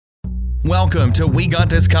Welcome to We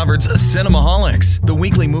Got This Covered's Cinemaholics, the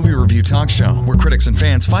weekly movie review talk show where critics and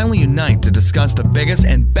fans finally unite to discuss the biggest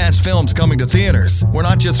and best films coming to theaters. We're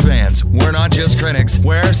not just fans, we're not just critics,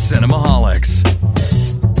 we're Cinemaholics.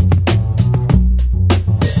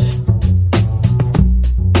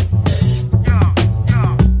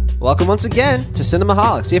 Welcome once again to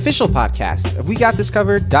Cinemaholics, the official podcast of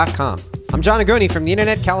WeGotThisCovered.com. I'm John Agoni from the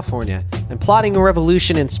Internet, California, and plotting a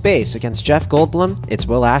revolution in space against Jeff Goldblum, it's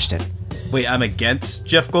Will Ashton. Wait, I'm against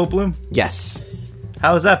Jeff Goldblum? Yes.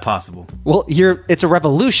 How is that possible? Well, it's a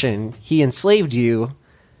revolution. He enslaved you,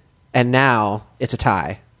 and now it's a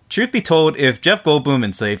tie. Truth be told, if Jeff Goldblum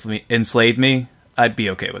enslaved me, I'd be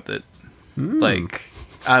okay with it. Like,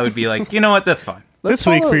 I would be like, you know what, that's fine. This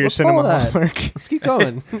week for your cinema homework. Let's keep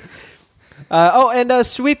going.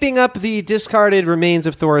 Sweeping up the discarded remains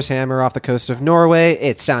of Thor's hammer off the coast of Norway,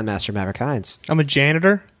 it's Soundmaster Maverick Hines. I'm a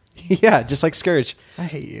janitor. Yeah, just like Scourge. I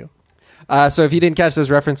hate you. So if you didn't catch those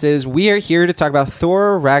references, we are here to talk about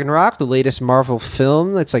Thor Ragnarok, the latest Marvel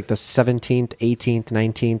film. It's like the 17th, 18th,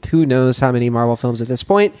 19th. Who knows how many Marvel films at this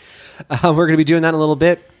point. We're going to be doing that in a little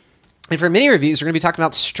bit. And for mini reviews, we're going to be talking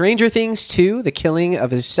about Stranger Things 2, The Killing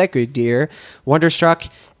of a Sacred Deer, Wonderstruck,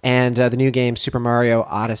 and the new game Super Mario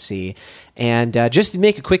Odyssey. And just to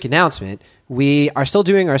make a quick announcement, we are still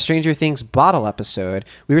doing our Stranger Things bottle episode.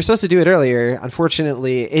 We were supposed to do it earlier.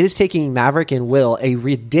 Unfortunately, it is taking Maverick and Will a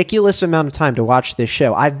ridiculous amount of time to watch this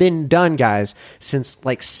show. I've been done, guys, since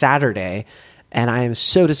like Saturday, and I am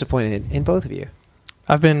so disappointed in both of you.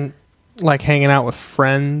 I've been like hanging out with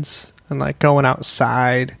friends and like going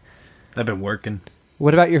outside. I've been working.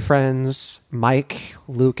 What about your friends Mike,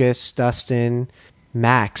 Lucas, Dustin,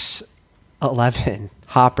 Max, 11,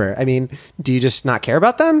 Hopper? I mean, do you just not care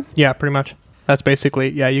about them? Yeah, pretty much. That's basically,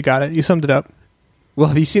 yeah, you got it. You summed it up. Well,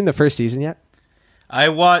 have you seen the first season yet? I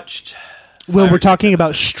watched... Well, we're talking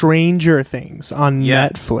about Stranger Things on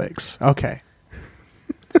Netflix. Okay.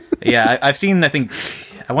 Yeah, I've seen, I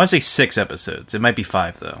want to say 6 episodes. It might be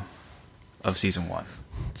 5, though, of season 1.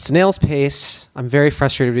 Snail's pace. I'm very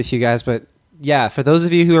frustrated with you guys, but yeah, for those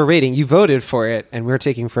of you who are rating, you voted for it, and we're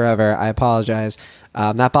taking forever. I apologize.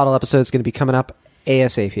 That bottle episode is going to be coming up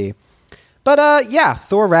ASAP. But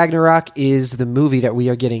Thor Ragnarok is the movie that we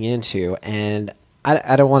are getting into, and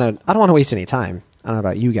I don't want to waste any time. I don't know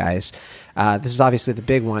about you guys. This is obviously the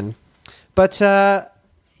big one, but A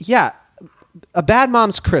Bad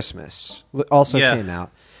Mom's Christmas also came out.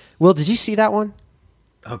 Will, did you see that one?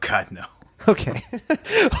 Oh God, no. Okay.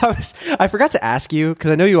 I forgot to ask you, because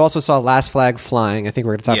I know you also saw Last Flag Flying. I think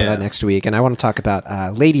we're going to talk about that next week. And I want to talk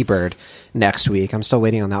about Lady Bird next week. I'm still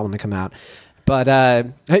waiting on that one to come out. But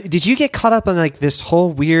did you get caught up on like this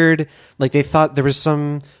whole weird, like they thought there was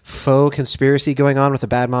some faux conspiracy going on with the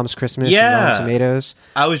Bad Moms Christmas and Rotten Tomatoes?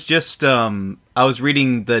 I was just, I was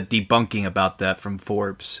reading the debunking about that from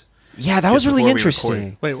Forbes. Yeah, that was really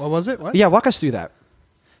interesting. Wait, what was it? What? Yeah, walk us through that.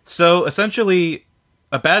 So essentially...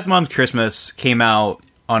 A Bad Mom's Christmas came out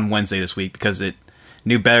on Wednesday this week because it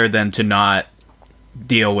knew better than to not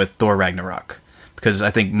deal with Thor Ragnarok. Because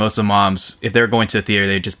I think most of the moms, if they're going to the theater,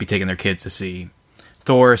 they'd just be taking their kids to see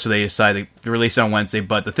Thor, so they decided to release it on Wednesday.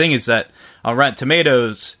 But the thing is that on Rotten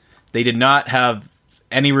Tomatoes, they did not have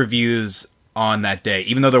any reviews on that day.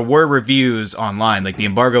 Even though there were reviews online, like the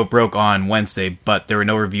embargo broke on Wednesday, but there were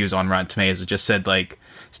no reviews on Rotten Tomatoes. It just said, like,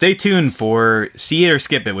 stay tuned for See It or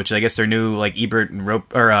Skip It, which I guess their new like Ebert and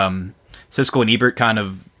Siskel and Ebert kind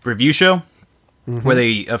of review show, where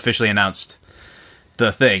they officially announced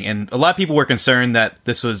the thing. And a lot of people were concerned that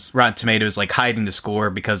this was Rotten Tomatoes like hiding the score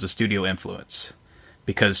because of studio influence,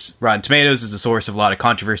 because Rotten Tomatoes is the source of a lot of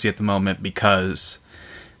controversy at the moment because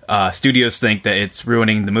studios think that it's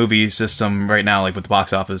ruining the movie system right now, like with the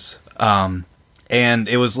box office. And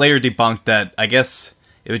it was later debunked that I guess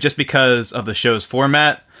it was just because of the show's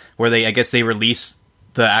format, where they released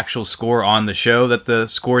the actual score on the show, that the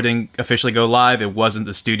score didn't officially go live. It wasn't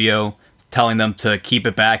the studio telling them to keep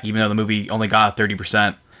it back, even though the movie only got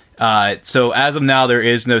 30%. So as of now, there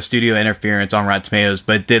is no studio interference on Rotten Tomatoes,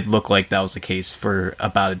 but it did look like that was the case for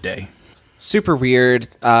about a day. Super weird.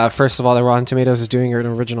 First of all, the Rotten Tomatoes is doing an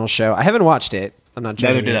original show. I haven't watched it. I'm not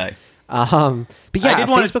judging. Neither did I. But yeah,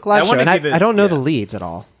 Facebook Live show, and I don't know the leads at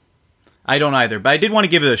all. I don't either, but I did want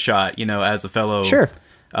to give it a shot, as a fellow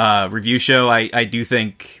review show. I do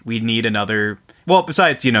think we need another, well,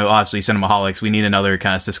 besides, obviously Cinemaholics, we need another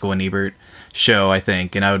kind of Siskel and Ebert show, I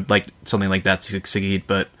think, and I would like something like that to succeed,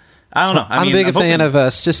 but I don't know. I'm a big fan of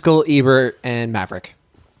Siskel, Ebert, and Maverick.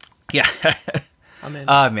 Yeah. I'm in.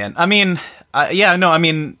 Man. I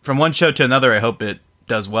mean, from one show to another, I hope it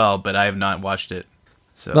does well, but I have not watched it.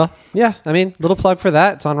 So. Well, yeah, little plug for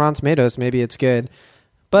that. It's on Rotten Tomatoes. Maybe it's good.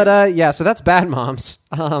 But yeah, so that's Bad Moms.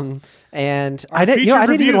 And I didn't featured even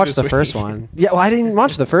review watch this the first week. one. Yeah, well, I didn't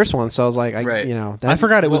watch the first one, so I was like, Right. I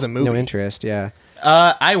forgot it was a movie. No interest. Yeah.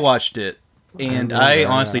 I watched it, and I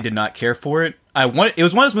honestly did not care for it. It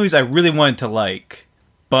was one of those movies I really wanted to like,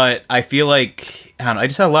 but I feel like I don't know. I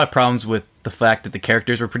just had a lot of problems with the fact that the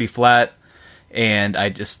characters were pretty flat, and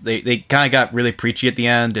they kind of got really preachy at the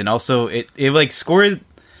end, and also it like scored.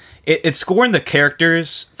 It's scoring the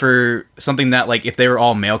characters for something that, like, if they were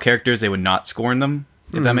all male characters, they would not scorn them.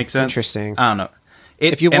 If that makes sense. Interesting. I don't know.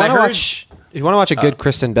 If you want to watch a good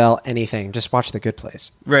Kristen Bell anything, just watch The Good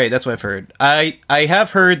Place. Right, that's what I've heard. I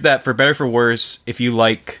have heard that for better or for worse, if you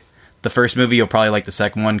like the first movie, you'll probably like the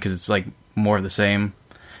second one because it's like more of the same.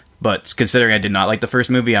 But considering I did not like the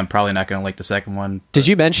first movie, I'm probably not going to like the second one. Did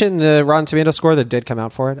you mention the Rotten Tomato score that did come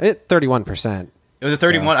out for it? 31%. It was a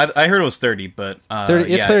 31. So. I heard it was 30, but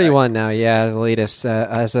 30, it's 31 now. Yeah, the latest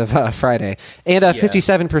as of Friday, and a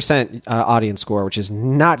 57% audience score, which is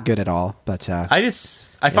not good at all. But I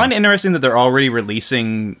find it interesting that they're already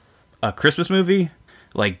releasing a Christmas movie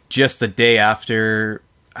like just the day after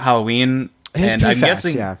Halloween, and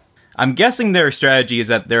I'm guessing their strategy is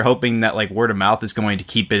that they're hoping that like word of mouth is going to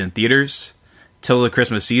keep it in theaters till the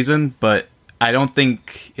Christmas season, but I don't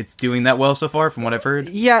think it's doing that well so far from what I've heard.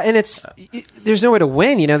 Yeah, and there's no way to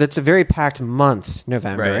win. You know, that's a very packed month,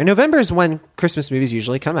 November. Right. And November is when Christmas movies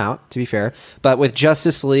usually come out, to be fair. But with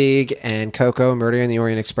Justice League and Coco, Murder in the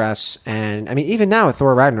Orient Express, and I mean, even now with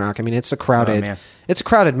Thor Ragnarok, I mean, it's a crowded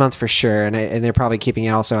month for sure. And they're probably keeping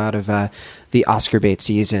it also out of the Oscar bait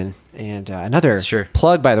season. And another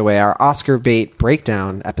plug, by the way, our Oscar bait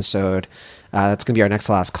breakdown episode. That's going to be our next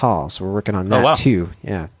last call. So we're working on that too.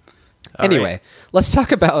 Yeah. Anyway, let's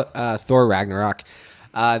talk about Thor Ragnarok.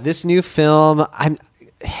 This new film,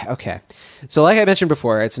 okay. So like I mentioned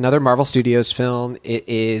before, it's another Marvel Studios film. It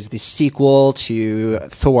is the sequel to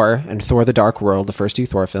Thor and Thor the Dark World, the first two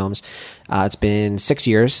Thor films. It's been 6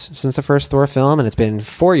 years since the first Thor film, and it's been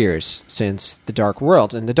 4 years since The Dark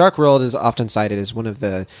World. And The Dark World is often cited as one of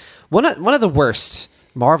the worst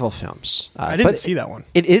Marvel films. I didn't see that one.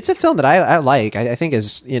 It's a film that I like. I think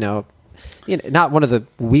is, not one of the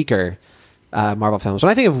weaker Marvel films.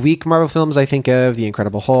 When I think of weak Marvel films, I think of The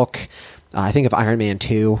Incredible Hulk. I think of Iron Man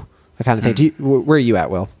 2, that kind of thing. Where are you at,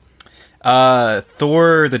 Will?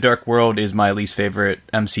 Thor The Dark World is my least favorite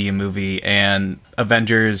MCU movie, and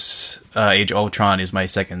Avengers Age of Ultron is my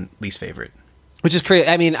second least favorite. Which is crazy.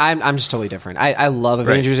 I mean, I'm just totally different. I love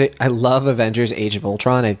Avengers. Right. I love Avengers Age of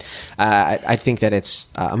Ultron. I think that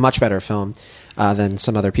it's a much better film than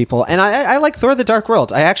some other people. And I like Thor the Dark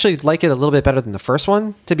World. I actually like it a little bit better than the first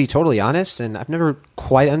one, to be totally honest. And I've never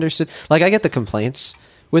quite understood. Like, I get the complaints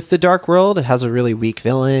with the Dark World. It has a really weak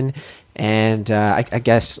villain. And I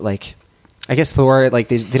guess Thor, like,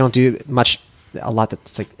 they don't do a lot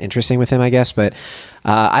that's like interesting with him, I guess. But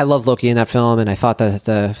I love Loki in that film. And I thought that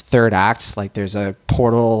the third act, like, there's a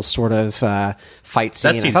portal sort of fight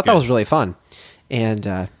scene. I thought that was really fun. And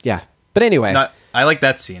yeah. But anyway. I like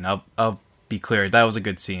that scene. I'll be clear, that was a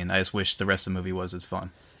good scene. I just wish the rest of the movie was as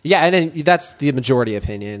fun. Yeah, and then that's the majority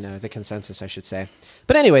opinion, the consensus, I should say.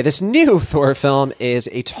 But anyway, this new Thor film is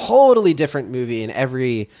a totally different movie in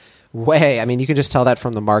every way. I mean, you can just tell that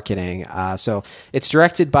from the marketing. So it's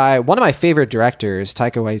directed by one of my favorite directors,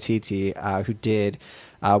 Taika Waititi, who did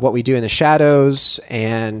What We Do in the Shadows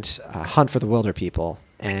and Hunt for the Wilder People,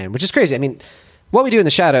 and which is crazy. I mean, What We Do in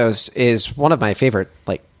the Shadows is one of my favorite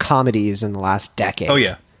like comedies in the last decade. Oh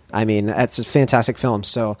yeah. I mean, that's a fantastic film.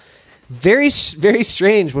 So very, very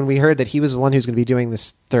strange when we heard that he was the one who's going to be doing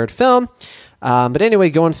this third film. But anyway,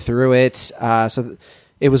 going through it. So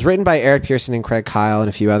it was written by Eric Pearson and Craig Kyle and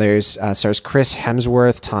a few others. Stars Chris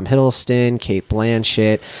Hemsworth, Tom Hiddleston, Cate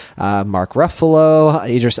Blanchett, Mark Ruffalo,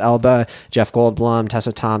 Idris Elba, Jeff Goldblum,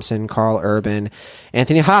 Tessa Thompson, Carl Urban,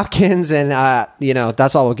 Anthony Hopkins. And,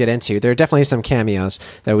 that's all we'll get into. There are definitely some cameos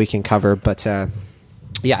that we can cover, but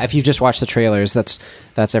yeah, if you've just watched the trailers,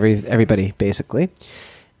 that's everybody basically.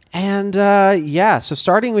 And so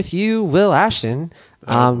starting with you, Will Ashton,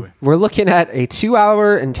 we're looking at a 2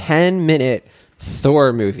 hour and 10-minute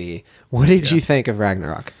Thor movie. What did you think of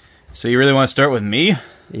Ragnarok? So you really want to start with me?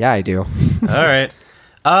 Yeah, I do. All right.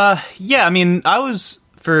 I mean, I was,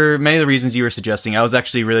 for many of the reasons you were suggesting, I was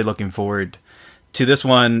actually really looking forward to this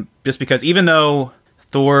one, just because even though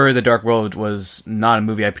Thor The Dark World was not a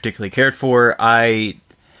movie I particularly cared for, I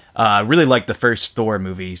really liked the first Thor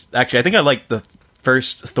movies. Actually, I think I liked the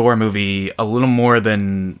first Thor movie a little more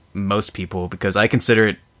than most people, because I consider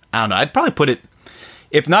it, I don't know, I'd probably put it,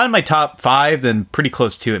 if not in my top 5, then pretty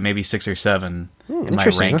close to it, maybe 6 or 7 in my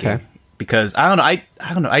ranking. Okay. because I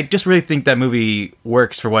don't know. I just really think that movie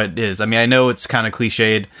works for what it is. I mean, I know it's kind of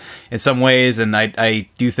cliched in some ways, and I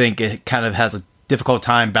do think it kind of has a difficult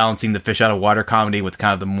time balancing the fish out of water comedy with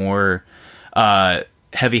kind of the more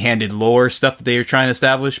heavy-handed lore stuff that they were trying to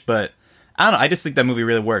establish. But I don't know. I just think that movie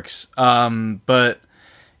really works. But I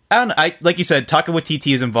don't know. Like you said, Taika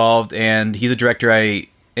Waititi is involved, and he's a director I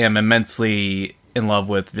am immensely in love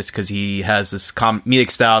with, just because he has this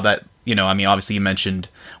comedic style that, you know, I mean, obviously you mentioned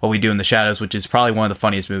What We Do in the Shadows, which is probably one of the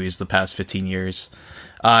funniest movies of the past 15 years.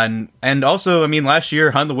 And also, I mean, last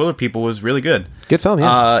year, Hunt the Wilder People was really good. Good film,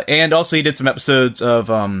 yeah. And also he did some episodes of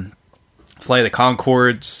Flight of the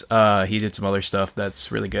Conchords. He did some other stuff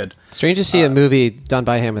that's really good. Strange to see a movie done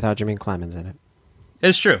by him without Jimmy Clemens in it.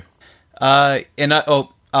 It's true. I'll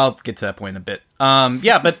get to that point in a bit.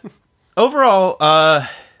 Yeah, but overall,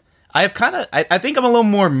 I think I'm a little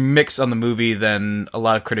more mixed on the movie than a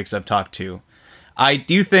lot of critics I've talked to. I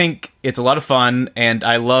do think it's a lot of fun, and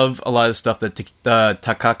I love a lot of the stuff that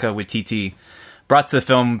Taika Waititi brought to the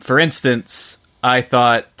film. For instance, I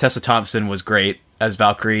thought Tessa Thompson was great as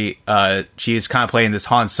Valkyrie. She's kind of playing this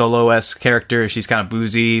Han Solo-esque character. She's kind of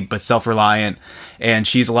boozy, but self-reliant, and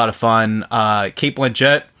she's a lot of fun. Cate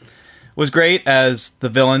Blanchett was great as the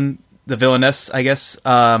villainess, I guess,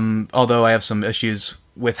 although I have some issues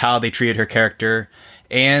with how they treated her character.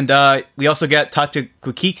 And we also got Taika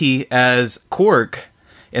Waititi as Korg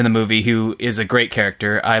in the movie, who is a great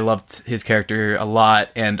character. I loved his character a lot.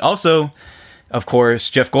 And also, of course,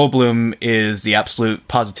 Jeff Goldblum is the absolute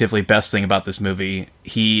positively best thing about this movie.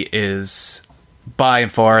 He is by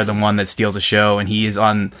and far the one that steals the show, and he is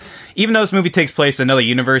on... Even though this movie takes place in another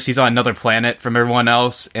universe, he's on another planet from everyone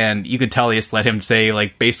else, and you could tell they just let him say,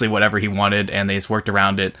 like, basically whatever he wanted, and they just worked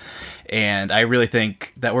around it. And I really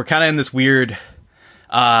think that we're kind of in this weird,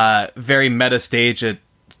 very meta stage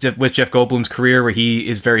with Jeff Goldblum's career, where he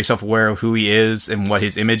is very self-aware of who he is and what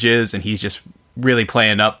his image is, and he's just really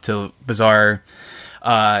playing up to bizarre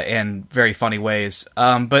and very funny ways.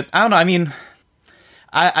 But I don't know, I mean,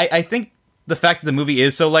 I think the fact that the movie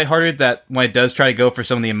is so lighthearted that when it does try to go for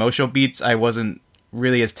some of the emotional beats, I wasn't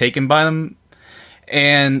really as taken by them.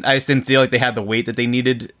 And I just didn't feel like they had the weight that they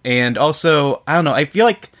needed. And also, I don't know, I feel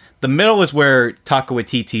like the middle is where Taika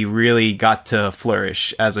Waititi really got to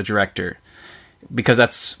flourish as a director, because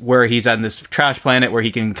that's where he's on this trash planet where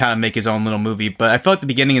he can kind of make his own little movie. But I felt like the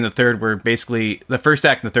beginning and the third were basically, the first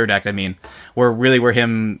act and the third act, I mean, were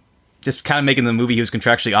him just kind of making the movie he was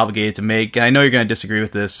contractually obligated to make. And I know you're going to disagree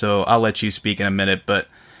with this, so I'll let you speak in a minute. But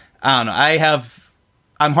I don't know,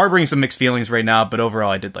 I'm harboring some mixed feelings right now, but overall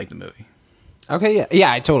I did like the movie. Okay,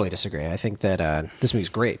 yeah, I totally disagree. I think that this movie's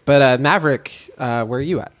great. But Maverick, where are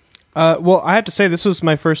you at? Well, I have to say this was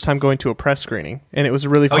my first time going to a press screening, and it was a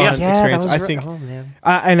really fun experience. That was I think. Oh man!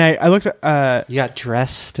 And I looked at. You got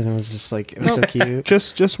dressed, and it was just like it was so cute.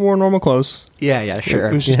 just wore normal clothes. Yeah, sure.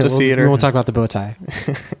 It was just a theater. We won't talk about the bow tie.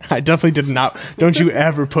 I definitely did not. Don't you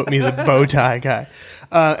ever put me as a bow tie guy.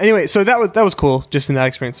 Anyway, so that was cool, just in that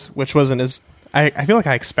experience, which wasn't as. I feel like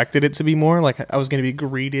I expected it to be more like I was going to be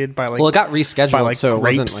greeted by like. Well, it got rescheduled, by, like, so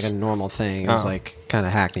grapes. it wasn't like a normal thing. It was like kind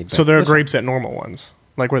of hackneyed. So there are grapes at normal ones,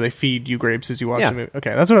 like where they feed you grapes as you watch the movie.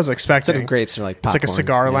 Okay, that's what I was expecting. Instead of grapes are like popcorn. It's like a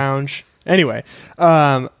cigar lounge. Anyway,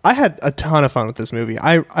 I had a ton of fun with this movie.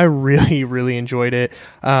 I really, really enjoyed it.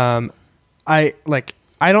 I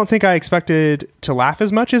don't think I expected to laugh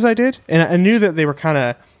as much as I did, and I knew that they were kind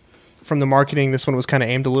of, from the marketing, this one was kind of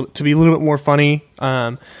aimed to be a little bit more funny.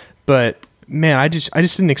 But man, I just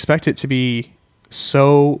didn't expect it to be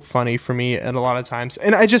so funny for me at a lot of times.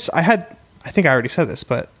 And I think I already said this,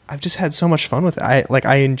 but I've just had so much fun with it.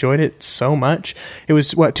 I enjoyed it so much. It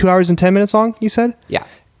was 2 hours and 10 minutes long, you said? Yeah.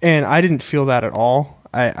 And I didn't feel that at all.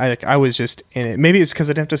 I was just in it. Maybe it's because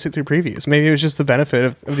I didn't have to sit through previews. Maybe it was just the benefit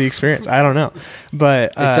of the experience. I don't know,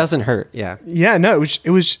 but it doesn't hurt. Yeah. Yeah. No. It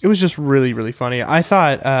was just really, really funny. I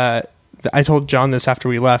thought. I told John this after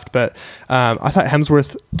we left, but I thought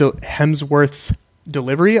Hemsworth's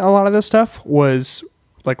delivery, a lot of this stuff was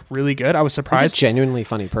like really good. I was surprised. He's a genuinely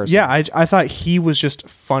funny person. Yeah, I thought he was just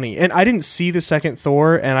funny. And I didn't see the second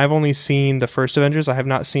Thor, and I've only seen the first Avengers. I have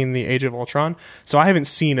not seen the Age of Ultron. So I haven't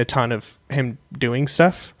seen a ton of him doing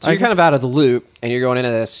stuff. So you're kind of out of the loop, and you're going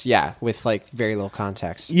into this, with like very little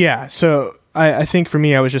context. Yeah, so I think for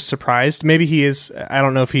me, I was just surprised. Maybe he is, I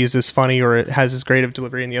don't know if he is as funny or has as great of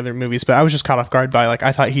delivery in the other movies, but I was just caught off guard by,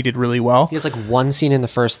 I thought he did really well. He has like one scene in the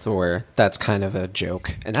first Thor that's kind of a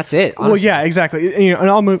joke, and that's it, honestly. Well, yeah, exactly. And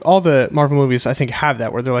all the Marvel movies, I think, have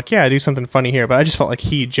that, where they're like, yeah, do something funny here, but I just felt like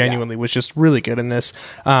he genuinely was just really good in this.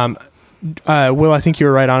 Will, I think you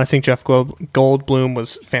were right on. I think Jeff Goldblum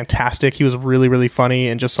was fantastic. He was really, really funny,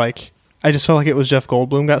 and just like I just felt like it was Jeff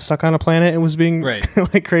Goldblum got stuck on a planet and was being Right.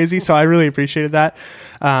 like crazy. So I really appreciated that.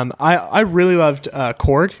 I really loved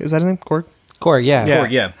Korg. Is that his name? Korg? Korg, yeah. Yeah.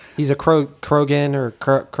 Yeah. He's a Krogan or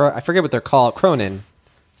I forget what they're called. Cronin.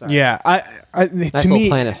 Sorry. Yeah, to little me,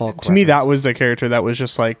 Planet Hulk to me, that reference. was the character that was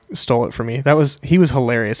just like stole it from me. He was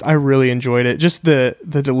hilarious. I really enjoyed it. Just the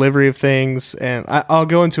delivery of things, and I'll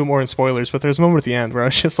go into it more in spoilers. But there's a moment at the end where I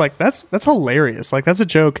was just like, that's hilarious. Like that's a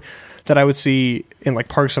joke that I would see in like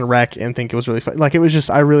Parks and Rec and think it was really fun. Like it was just,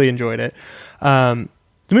 I really enjoyed it. The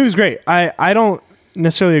movie was great. I don't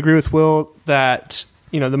necessarily agree with Will that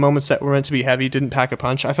the moments that were meant to be heavy didn't pack a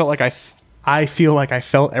punch. I felt like I feel like I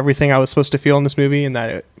felt everything I was supposed to feel in this movie, and that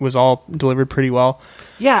it was all delivered pretty well.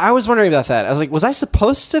 Yeah, I was wondering about that. I was like, was I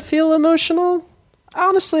supposed to feel emotional?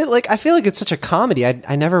 Honestly, like I feel like it's such a comedy.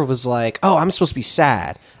 I never was like, oh, I'm supposed to be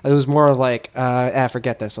sad. It was more like,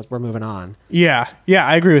 forget this. We're moving on. Yeah,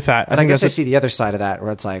 I agree with that. I guess I see the other side of that,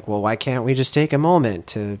 where it's like, well, why can't we just take a moment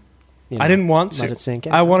to? I didn't want to. Let it sink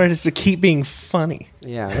in. I wanted it to keep being funny.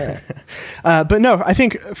 Yeah, right. But no, I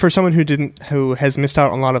think for someone who has missed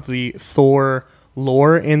out on a lot of the Thor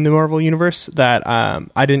lore in the Marvel universe, that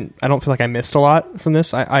I don't feel like I missed a lot from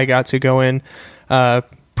this. I got to go in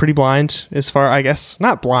pretty blind, as far, I guess,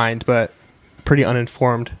 not blind, but pretty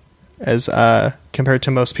uninformed as compared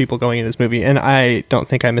to most people going into this movie, and I don't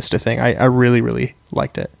think I missed a thing. I really, really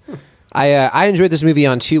liked it. I enjoyed this movie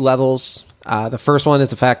on two levels. The first one is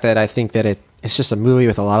the fact that I think that it's just a movie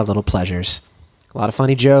with a lot of little pleasures, a lot of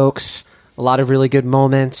funny jokes, a lot of really good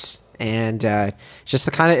moments, and just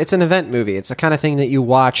it's an event movie. It's the kind of thing that you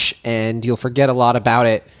watch and you'll forget a lot about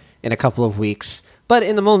it in a couple of weeks. But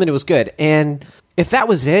in the moment, it was good. And if that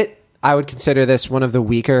was it, I would consider this one of the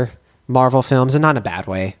weaker Marvel films, and not in a bad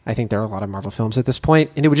way. I think there are a lot of Marvel films at this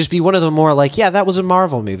point, and it would just be one of the more like, yeah, that was a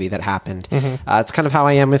Marvel movie that happened. Mm-hmm. It's kind of how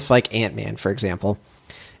I am with like Ant-Man, for example.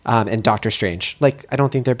 And Doctor Strange. Like, I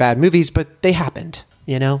don't think they're bad movies, but they happened,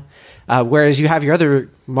 whereas you have your other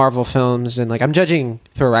Marvel films, and like I'm judging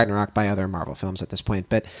Thor Ragnarok by other Marvel films at this point,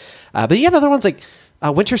 but you have other ones like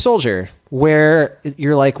Winter Soldier, where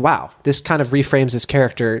you're like, wow, this kind of reframes this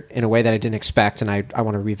character in a way that I didn't expect, and I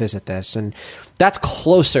want to revisit this, and that's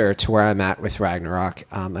closer to where I'm at with Ragnarok.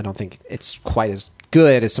 I don't think it's quite as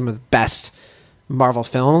good as some of the best Marvel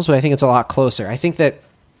films, but I think it's a lot closer. I think that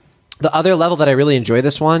the other level that I really enjoy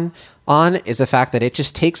this one on is the fact that it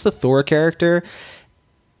just takes the Thor character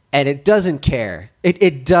and it doesn't care.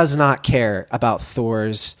 It does not care about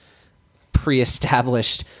Thor's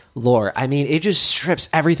pre-established lore. I mean, it just strips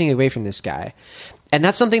everything away from this guy. And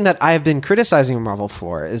that's something that I've been criticizing Marvel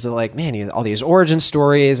for, is that, like, man, all these origin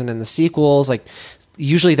stories and then the sequels, like,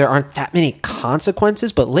 usually there aren't that many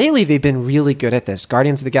consequences, but lately they've been really good at this.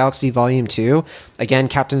 Guardians of the Galaxy Volume 2, again,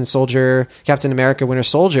 Captain America, Winter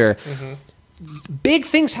Soldier. Mm-hmm. Big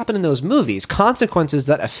things happen in those movies, consequences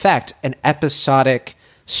that affect an episodic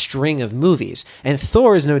string of movies. And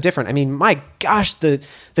Thor is no different. I mean, my gosh, the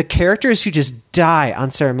characters who just die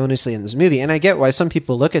unceremoniously in this movie, and I get why some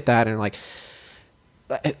people look at that and are like,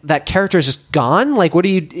 that character is just gone. Like, what do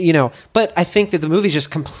you but I think that the movie's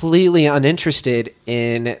just completely uninterested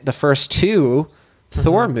in the first two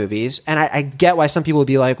Thor movies. And I get why some people would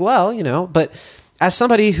be like, well, but as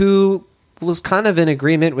somebody who was kind of in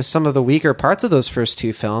agreement with some of the weaker parts of those first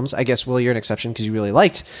two films, I guess, Will, you're an exception because you really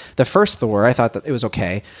liked the first Thor. I thought that it was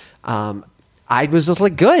okay. I was just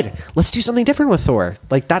like, good, let's do something different with Thor.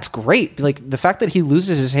 Like, that's great. Like, the fact that he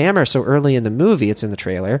loses his hammer so early in the movie, it's in the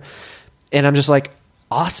trailer. And I'm just like,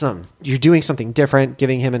 awesome, you're doing something different,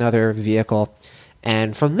 giving him another vehicle.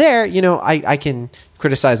 And from there, I can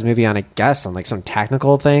criticize the movie on, I guess, on like some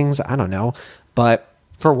technical things, I don't know, but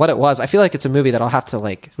for what it was, I feel like it's a movie that I'll have to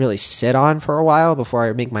like really sit on for a while before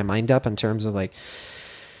I make my mind up in terms of like,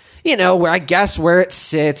 where it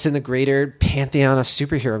sits in the greater pantheon of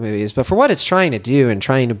superhero movies. But for what it's trying to do and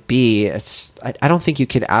trying to be, I don't think you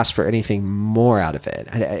could ask for anything more out of it,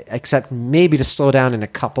 except maybe to slow down in a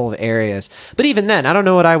couple of areas. But even then, I don't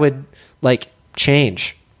know what I would like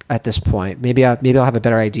change at this point. Maybe I'll have a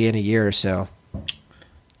better idea in a year or so.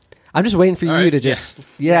 I'm just waiting for you to just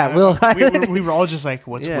Will. we were all just like,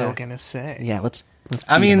 what's Yeah. Will gonna say? Yeah, let's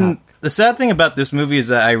I beat him mean, up. the sad thing about this movie is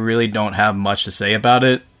that I really don't have much to say about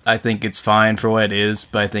it. I think it's fine for what it is,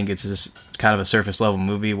 but I think it's just kind of a surface level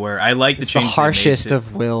movie where I like the It's the changes. harshest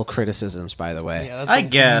of Will criticisms, by the way. Yeah, that's I the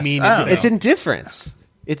guess. meanest I don't thing. It's indifference.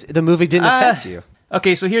 It's the movie didn't affect you.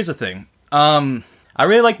 Okay, so here's the thing. I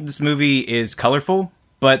really like this movie is colorful,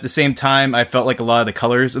 but at the same time, I felt like a lot of the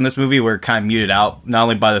colors in this movie were kind of muted out, not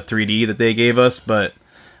only by the 3D that they gave us, but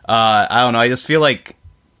I don't know. I just feel like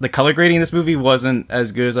the color grading in this movie wasn't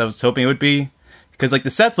as good as I was hoping it would be, because like the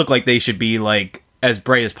sets look like they should be like as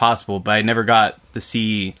bright as possible, but I never got to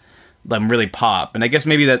see them really pop. And I guess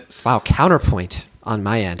maybe that's... Wow, counterpoint on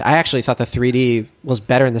my end. I actually thought the 3D was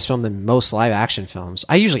better in this film than most live action films.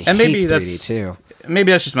 I usually hate 3D too.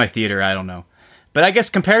 Maybe that's just my theater, I don't know. But I guess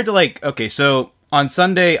compared to like, okay, so on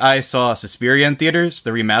Sunday I saw Suspiria in theaters,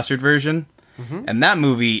 the remastered version. Mm-hmm. And that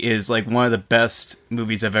movie is like one of the best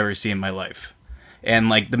movies I've ever seen in my life. And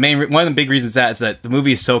like one of the big reasons is that the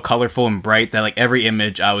movie is so colorful and bright that like every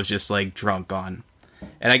image I was just like drunk on.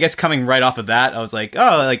 And I guess coming right off of that, I was like,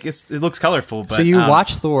 oh, like it looks colorful. But so you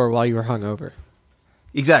watched Thor while you were hungover.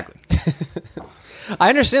 Exactly. I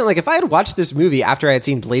understand. Like if I had watched this movie after I had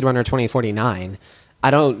seen Blade Runner 2049,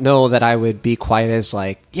 I don't know that I would be quite as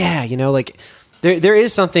like, yeah, you know, like there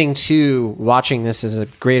is something to watching this as a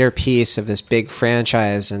greater piece of this big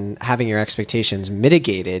franchise and having your expectations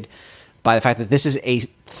mitigated by the fact that this is a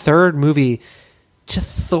third movie to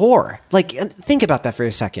Thor. Like, think about that for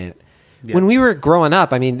a second. Yeah. When we were growing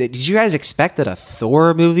up, I mean, did you guys expect that a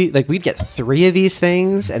Thor movie, like we'd get 3 of these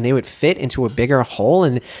things and they would fit into a bigger hole,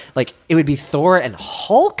 and like it would be Thor and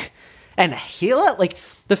Hulk and Hela, like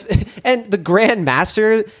and the Grand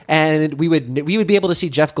Master, and we would be able to see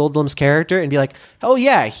Jeff Goldblum's character and be like, oh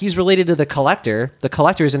yeah, he's related to the Collector. The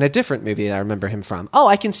Collector is in a different movie that I remember him from. Oh,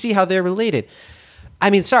 I can see how they're related.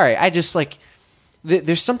 I mean, sorry, I just like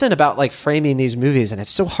there's something about like framing these movies, and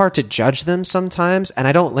it's so hard to judge them sometimes. And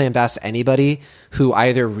I don't lambast anybody who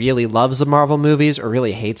either really loves the Marvel movies or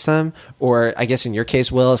really hates them, or I guess in your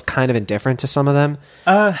case, Will, is kind of indifferent to some of them.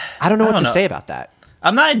 I don't know what to say about that.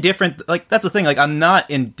 I'm not indifferent. Like that's the thing. Like I'm not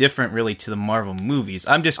indifferent really to the Marvel movies.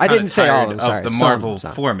 I'm just kind of tired of the Marvel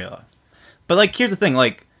formula. But like, here's the thing.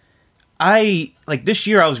 Like this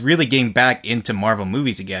year I was really getting back into Marvel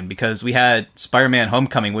movies again because we had Spider-Man: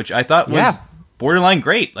 Homecoming, which I thought was borderline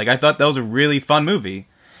great. Like I thought that was a really fun movie,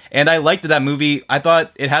 and I liked that movie. I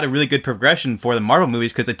thought it had a really good progression for the Marvel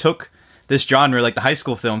movies because it took this genre, like the high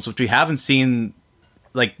school films, which we haven't seen,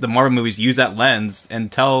 like the Marvel movies use that lens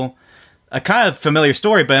and tell a kind of familiar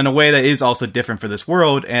story, but in a way that is also different for this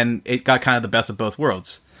world, and it got kind of the best of both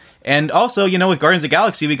worlds. And also, you know, with Guardians of the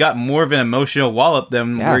Galaxy, we got more of an emotional wallop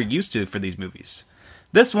than we're used to for these movies.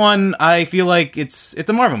 This one, I feel like it's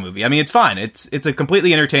a Marvel movie. I mean, it's fine. It's a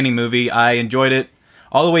completely entertaining movie. I enjoyed it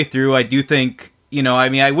all the way through. I do think, you know, I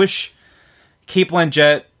mean, I wish Cate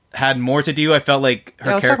Blanchett had more to do. I felt like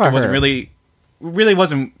her character wasn't really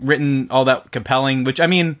wasn't written all that compelling, which, I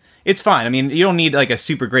mean, it's fine. I mean, you don't need like a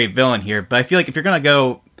super great villain here, but I feel like if you're going to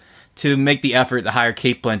go to make the effort to hire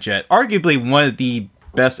Cate Blanchett, arguably one of the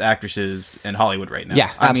best actresses in Hollywood right now.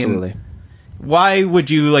 Yeah, absolutely. I mean, why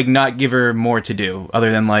would you like not give her more to do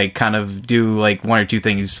other than like kind of do like 1 or 2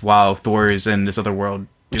 things while Thor is in this other world?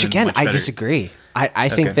 Which again, I disagree. I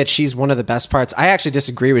think that she's one of the best parts. I actually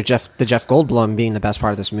disagree with Jeff Goldblum being the best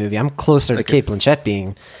part of this movie. I'm closer to Cate Blanchett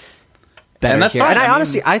being better and that's here. Fine. And I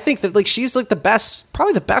honestly, I think that like she's like the best,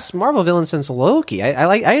 probably the best Marvel villain since Loki.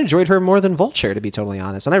 I enjoyed her more than Vulture, to be totally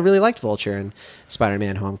honest. And I really liked Vulture in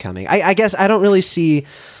Spider-Man: Homecoming. I guess I don't really see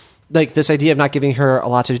like this idea of not giving her a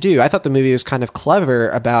lot to do. I thought the movie was kind of clever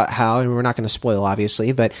about how, and we're not going to spoil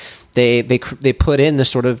obviously, but they put in this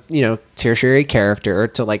sort of, you know, tertiary character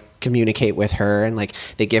to like communicate with her, and like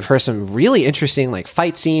they give her some really interesting like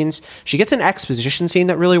fight scenes. She gets an exposition scene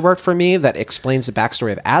that really worked for me that explains the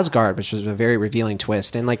backstory of Asgard, which was a very revealing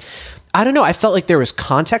twist. And like, I don't know, I felt like there was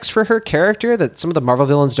context for her character that some of the Marvel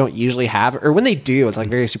villains don't usually have, or when they do, it's like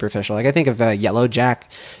very superficial. Like I think of Yellow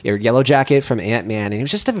Jacket from Ant-Man, and it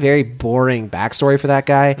was just a very boring backstory for that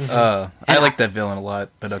guy. I like that villain a lot,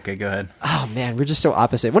 but okay, go ahead. Oh man, we're just so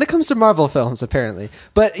opposite when it comes to Marvel films, apparently.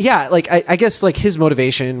 But yeah, like I guess like his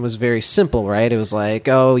motivation was very simple, right? It was like,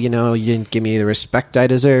 oh, you know, you didn't give me the respect I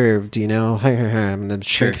deserved, you know, I'm gonna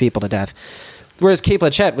shrink people to death. Whereas Cate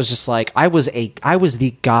Blanchett was just like, I was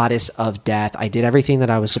the goddess of death. I did everything that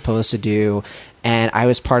I was supposed to do, and I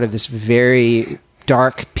was part of this very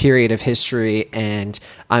dark period of history, and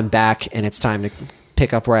I'm back, and it's time to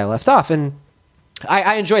pick up where I left off. And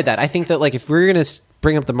I enjoyed that. I think that like if we're gonna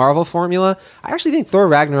bring up the Marvel formula, I actually think Thor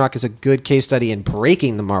Ragnarok is a good case study in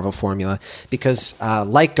breaking the Marvel formula because,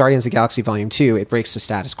 like Guardians of the Galaxy Volume 2, it breaks the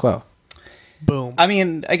status quo. Boom. I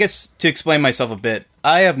mean, I guess to explain myself a bit,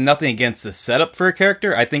 I have nothing against the setup for a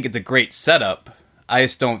character. I think it's a great setup. I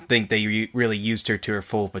just don't think they really used her to her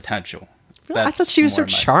full potential. I thought she was so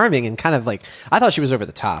charming and kind of like, I thought she was over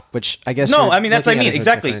the top, which I guess... No, I mean, that's what I mean.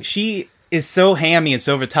 Exactly. She is so hammy and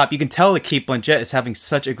so over the top. You can tell that Cate Blanchett is having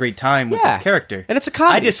such a great time with this character. And it's a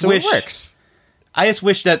comedy, so it works. I just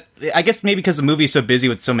wish that, I guess maybe because the movie is so busy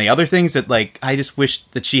with so many other things that like, I just wish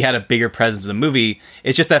that she had a bigger presence in the movie.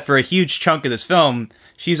 It's just that for a huge chunk of this film,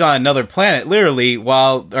 she's on another planet, literally,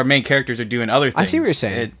 while our main characters are doing other things. I see what you're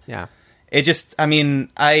saying. Yeah. It just, I mean,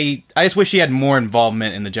 I just wish she had more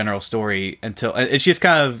involvement in the general story until it's just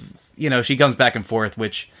kind of, you know, she comes back and forth,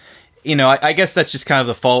 which, you know, I guess that's just kind of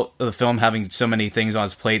the fault of the film having so many things on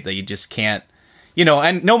its plate that you just can't, you know,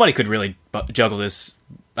 and nobody could really juggle this.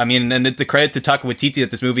 I mean, and it's a credit to Taika Waititi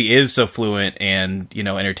that this movie is so fluent and, you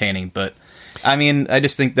know, entertaining, but I mean, I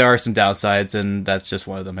just think there are some downsides, and that's just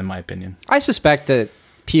one of them, in my opinion. I suspect that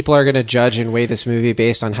people are going to judge and weigh this movie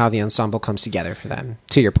based on how the ensemble comes together for them,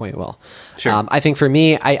 to your point, Will. Sure. I think for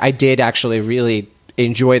me, I did actually really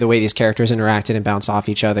enjoy the way these characters interacted and bounce off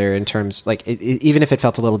each other in terms, like, even if it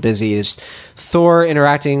felt a little busy, is Thor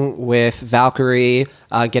interacting with Valkyrie,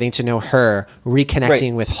 getting to know her,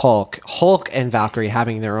 reconnecting with Hulk and Valkyrie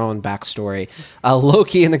having their own backstory,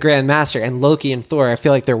 Loki and the Grand Master, and Loki and Thor. I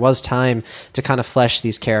feel like there was time to kind of flesh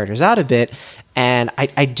these characters out a bit. And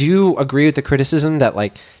I do agree with the criticism that,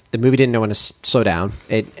 like, the movie didn't know when to slow down.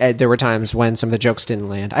 There were times when some of the jokes didn't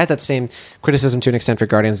land. I had that same criticism to an extent for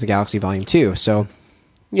Guardians of the Galaxy Volume 2. So,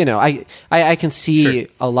 you know, I can see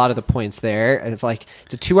a lot of the points there. If, like,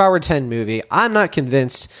 it's a 2-hour 10 movie, I'm not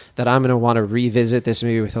convinced that I'm going to want to revisit this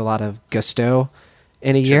movie with a lot of gusto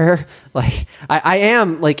in a year. Like, I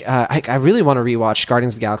am, like, I really want to rewatch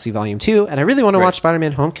Guardians of the Galaxy Volume 2, and I really want to watch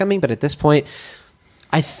Spider-Man Homecoming, but at this point,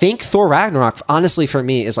 I think Thor Ragnarok, honestly, for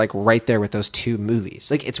me, is like right there with those two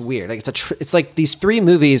movies. Like, it's weird. Like, it's like these three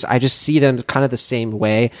movies, I just see them kind of the same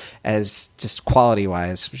way as just quality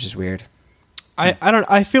wise, which is weird.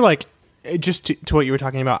 I feel like, just to what you were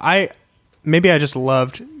talking about, maybe I just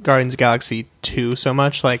loved Guardians of the Galaxy 2 so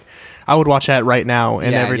much. Like, I would watch that right now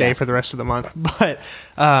and every day for the rest of the month. But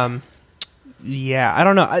yeah, I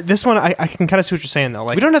don't know. This one, I can kind of see what you're saying, though.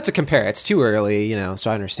 Like, we don't have to compare. It's too early, you know, so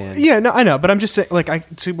I understand. Yeah, no, I know. But I'm just saying, like, I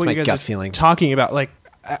see what you guys are talking about. Like,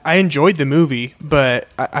 I enjoyed the movie, but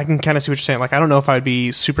I can kind of see what you're saying. Like, I don't know if I'd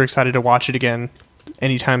be super excited to watch it again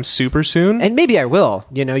anytime super soon. And maybe I will.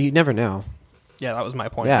 You know, you never know. Yeah, that was my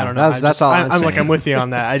point. Yeah, I don't know. that's all I'm saying. Like, I'm with you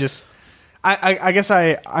on that. I guess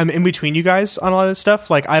I'm in between you guys on a lot of this stuff.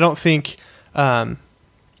 Like, I don't think,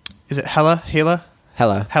 is it Hela?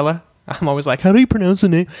 I'm always like, how do you pronounce the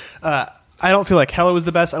name? I don't feel like Hela was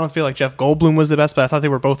the best. I don't feel like Jeff Goldblum was the best, but I thought they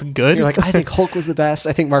were both good. You're like, I think Hulk was the best.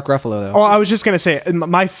 I think Mark Ruffalo, though. Oh, I was just going to say,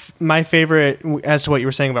 my favorite, as to what you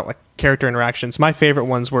were saying about, like, character interactions, my favorite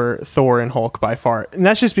ones were Thor and Hulk by far. And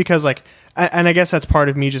that's just because, like, and I guess that's part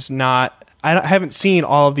of me just not, I haven't seen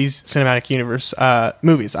all of these cinematic universe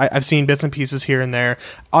movies. I've seen bits and pieces here and there.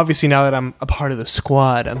 Obviously, now that I'm a part of the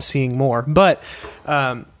squad, I'm seeing more. But,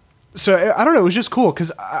 so I don't know. It was just cool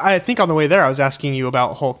because I think on the way there I was asking you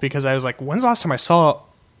about Hulk because I was like, when's the last time I saw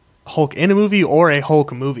Hulk in a movie or a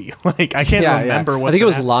Hulk movie? Like, I can't remember what. I think it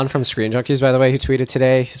was Lon from Screen Junkies, by the way, who tweeted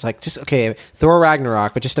today. He's like, just okay, Thor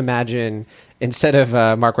Ragnarok, but just imagine instead of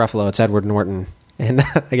Mark Ruffalo, it's Edward Norton. And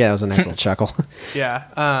again, that was a nice little chuckle. Yeah.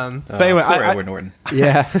 But anyway, Edward Norton.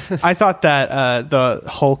 Yeah. I thought that the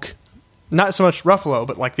Hulk, not so much Ruffalo,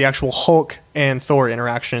 but like the actual Hulk and Thor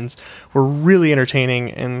interactions were really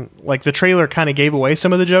entertaining, and like the trailer kind of gave away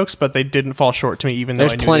some of the jokes, but they didn't fall short to me. Even though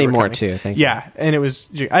there's I knew plenty they were more coming. too. Thank you. Yeah, and it was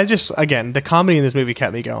again the comedy in this movie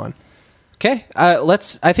kept me going. Okay,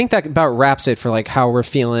 I think that about wraps it for like how we're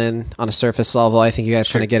feeling on a surface level. I think you guys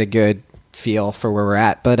kind of get a good feel for where we're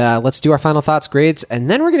at, but let's do our final thoughts, grades, and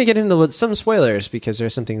then we're going to get into some spoilers because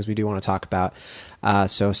there's some things we do want to talk about.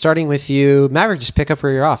 So starting with you, Maverick, just pick up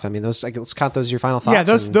where you're off. I mean, those, like, let's count those as your final thoughts.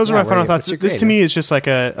 Yeah, those are my final thoughts. This to me is just like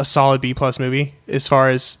a solid B+ movie as far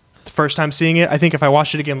as the first time seeing it. I think if I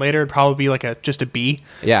watched it again later, it'd probably be like just a B.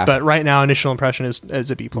 Yeah. But right now, initial impression is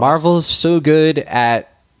a B+. Marvel's so good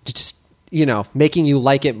at just, you know, making you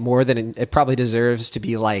like it more than it probably deserves to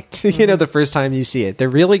be liked, you know, the first time you see it. They're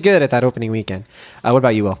really good at that opening weekend. What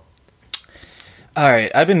about you, Will? All right,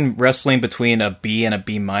 I've been wrestling between a B and a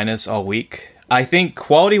B- all week. I think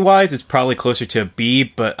quality-wise, it's probably closer to a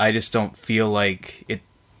B, but I just don't feel like it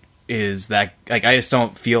is that. Like, I just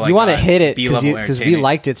don't feel like you want to hit it because we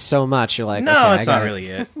liked it so much. You're like, no, okay, that's not really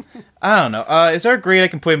it. I don't know. Is there a grade I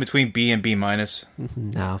can put in between B and B-?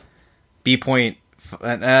 No. B point.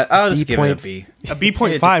 I'll just give it a B. A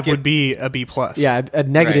B.5 would be a B+. Yeah, a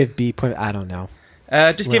negative B point. I don't know.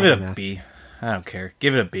 Just give it a B. I don't care.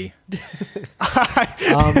 Give it a B.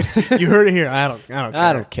 You heard it here. I don't care.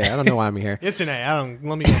 I don't care. I don't know why I'm here. It's an A.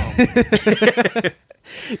 Let me go home.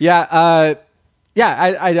 Yeah.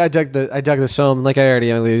 I dug this film. Like I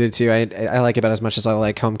already alluded to, I like it about as much as I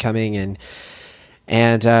like Homecoming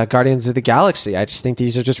and Guardians of the Galaxy. I just think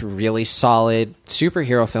these are just really solid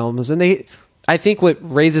superhero films, and I think what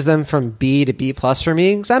raises them from B to B plus for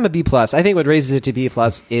me, because I'm a B plus, I think what raises it to B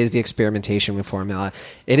plus is the experimentation with formula.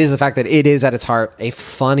 It is the fact that it is at its heart a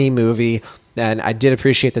funny movie. And I did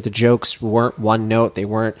appreciate that the jokes weren't one note. They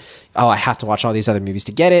weren't, oh, I have to watch all these other movies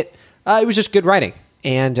to get it. It was just good writing.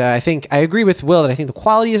 And I think I agree with Will that I think the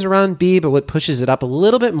quality is around B, but what pushes it up a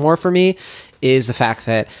little bit more for me is the fact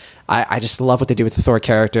that I just love what they do with the Thor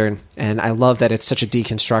character. And I love that it's such a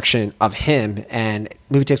deconstruction of him. And the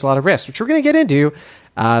movie takes a lot of risks, which we're going to get into.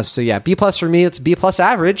 So yeah, B plus for me, it's B plus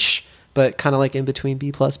average, but kind of like in between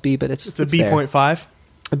B plus B, but it's a B.5.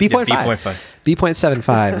 A B.5. B.5.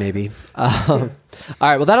 B.75 maybe. All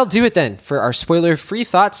right, well, that'll do it then for our spoiler-free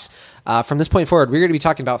thoughts. From this point forward, we're going to be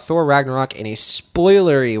talking about Thor Ragnarok in a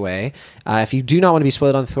spoilery way. If you do not want to be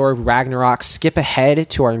spoiled on Thor Ragnarok, skip ahead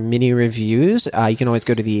to our mini reviews. You can always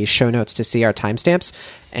go to the show notes to see our timestamps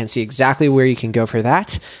and see exactly where you can go for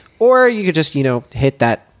that. Or you could just, hit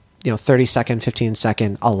that 30-second,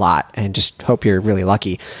 15-second a lot and just hope you're really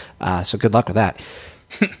lucky. So good luck with that.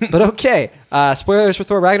 But okay, spoilers for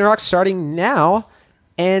Thor Ragnarok starting now.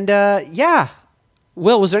 And yeah,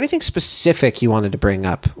 Will, was there anything specific you wanted to bring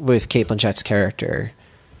up with Cate Blanchett's character?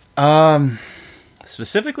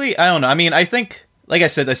 Specifically, I don't know. I mean, I think, like I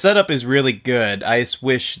said, the setup is really good. I just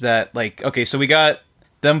wish that, okay, so we got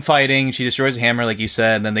them fighting. She destroys a hammer, like you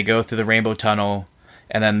said, and then they go through the Rainbow Tunnel,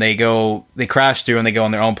 and then they crash through, and they go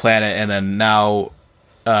on their own planet, and then now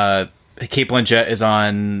Cate Blanchett is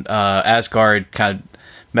on Asgard, kind of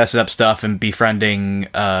messing up stuff and befriending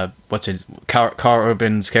Carl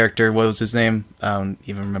Urban's character. What was his name? I don't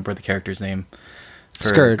even remember the character's name.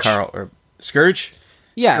 Scourge. Scourge?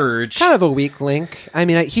 Yeah, Scourge. Kind of a weak link. I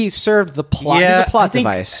mean, he served the plot. Yeah, he's a plot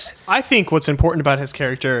device. I think what's important about his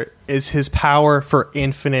character is his power for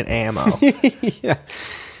infinite ammo. Yeah.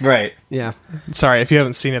 Right. Yeah. Sorry, if you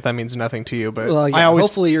haven't seen it, that means nothing to you. But Well, yeah,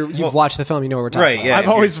 hopefully you've watched the film. You know what we're talking about. Yeah, I've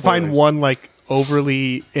always find one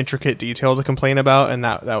overly intricate detail to complain about, and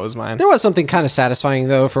that was mine. There was something kind of satisfying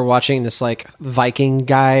though for watching this Viking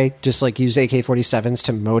guy just use AK-47s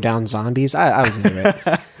to mow down zombies. I was into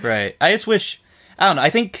it. Right. I just wish, I don't know, I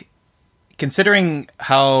think considering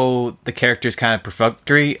how the character's kind of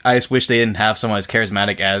perfunctory, I just wish they didn't have someone as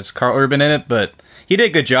charismatic as Carl Urban in it, but he did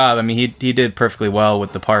a good job. I mean, he did perfectly well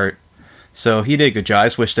with the part. So he did a good job. I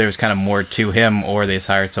just wish there was kind of more to him, or they just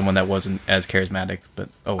hired someone that wasn't as charismatic. But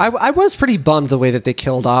I was pretty bummed the way that they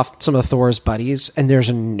killed off some of Thor's buddies, and there's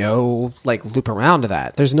no loop around to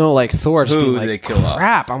that. There's no Thor just being they kill off?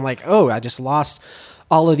 crap. I'm I just lost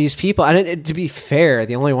all of these people. And to be fair,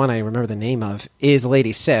 the only one I remember the name of is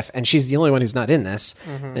Lady Sif, and she's the only one who's not in this,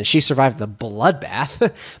 and she survived the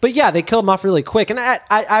bloodbath. But yeah, they killed them off really quick, and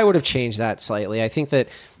I would have changed that slightly. I think that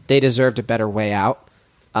they deserved a better way out.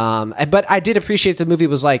 But I did appreciate the movie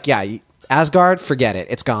was Asgard, forget it.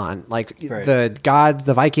 It's gone. Right. The gods,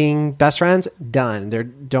 the Viking best friends, done.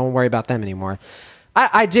 Don't worry about them anymore.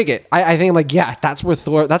 I dig it. I think that's where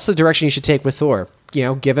Thor, that's the direction you should take with Thor.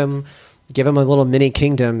 Give him a little mini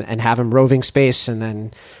kingdom and have him roving space. And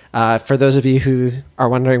then, for those of you who are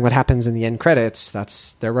wondering what happens in the end credits,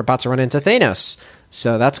 they're about to run into Thanos.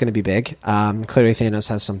 So that's going to be big. Clearly Thanos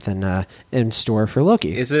has something, in store for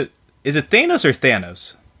Loki. Is it Thanos or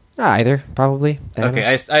Thanos? Either, probably.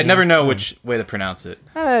 Thanos. Okay, I never know which way to pronounce it.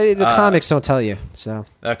 The comics don't tell you, so.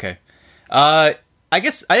 Okay. I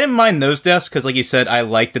guess I didn't mind those deaths, because like you said, I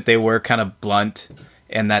liked that they were kind of blunt,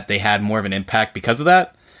 and that they had more of an impact because of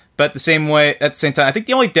that. But at the same time, I think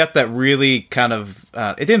the only death that really kind of,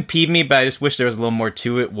 it didn't peeve me, but I just wish there was a little more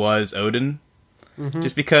to it, was Odin. Mm-hmm.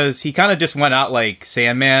 Just because he kind of just went out like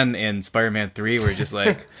Sandman in Spider-Man 3, where just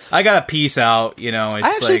I got a peace out, I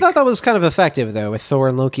actually thought that was kind of effective, though, with Thor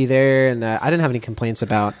and Loki there, and I didn't have any complaints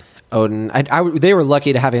about Odin. They were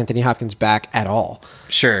lucky to have Anthony Hopkins back at all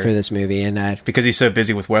for this movie. And because he's so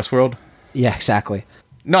busy with Westworld? Yeah, exactly.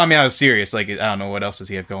 No, I mean, I was serious. I don't know, what else does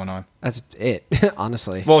he have going on? That's it,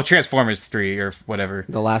 honestly. Well, Transformers 3 or whatever.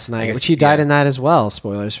 The Last Night, which he died in that as well.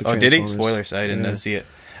 Spoilers for Transformers. Oh, did he? Spoilers. I didn't see it.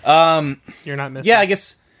 You're not missing. Yeah, I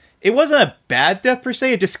guess it wasn't a bad death per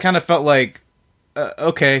se. It just kind of felt like,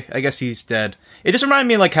 okay, I guess he's dead. It just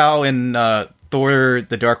reminded me how in Thor: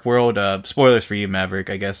 The Dark World. Spoilers for you, Maverick.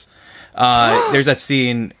 I guess there's that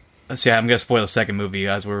scene. Let's see. I'm gonna spoil the second movie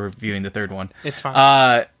as we're reviewing the third one. It's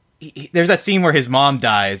fine. There's that scene where his mom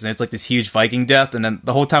dies, and it's this huge Viking death. And then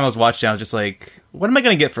the whole time I was watching, I was just what am I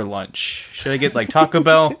gonna get for lunch? Should I get Taco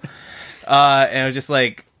Bell? And I was just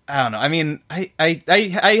I don't know. I mean, I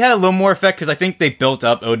had a little more effect because I think they built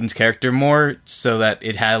up Odin's character more so that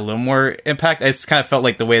it had a little more impact. I just kind of felt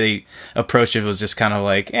like the way they approached it was just kind of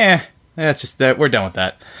it's just that we're done with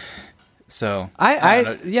that. So I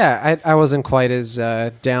don't know. I wasn't quite as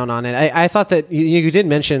down on it. I thought that you did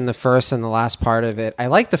mention the first and the last part of it. I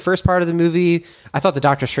liked the first part of the movie. I thought the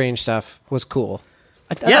Doctor Strange stuff was cool.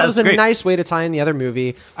 That was a great. nice way to tie in the other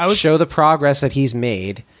movie. Show the progress that he's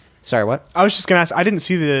made. Sorry, what? I was just gonna ask. I didn't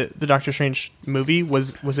see the Doctor Strange movie.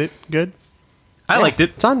 Was it good? I liked it.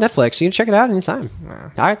 It's on Netflix. You can check it out anytime.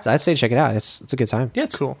 I'd say check it out. It's a good time. Yeah,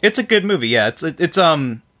 it's Cool. It's a good movie. Yeah,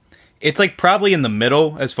 it's like probably in the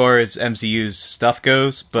middle as far as MCU's stuff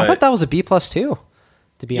goes. But I thought that was a B+ too.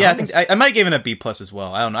 To be yeah, honest, I think I might give it a B+ as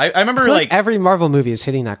well. I don't know. I remember I feel like every Marvel movie is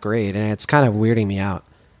hitting that grade, and it's kind of weirding me out.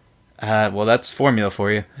 well, that's formula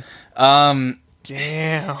for you. Damn.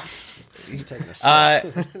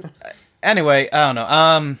 Anyway, I don't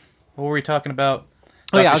know. What were we talking about?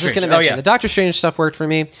 Oh yeah, Doctor I was just going to Strange. mention the Doctor Strange stuff worked for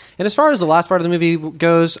me. And as far as the last part of the movie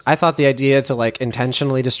goes, I thought the idea to like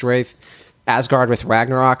intentionally destroy Asgard with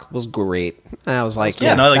Ragnarok was great. And I was like,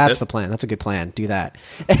 cool. No, I liked that's it. the plan. That's a good plan. Do that.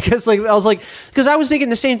 Because I was thinking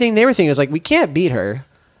the same thing they were thinking. It was like, we can't beat her.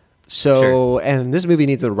 So, Sure. and this movie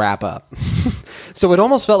needs to wrap up. So it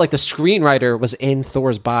almost felt like the screenwriter was in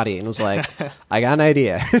Thor's body and was like, I got an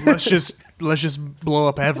idea. let's just blow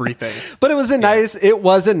up everything. But it was a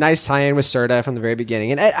nice tie-in with Serta from the very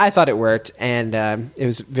beginning, and I thought it worked. And it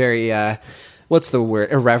was very, what's the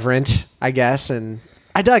word? Irreverent, I guess. And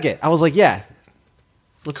I dug it. I was like, yeah,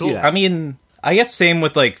 let's do that. I mean, I guess same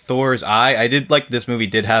with like Thor's eye. I did like this movie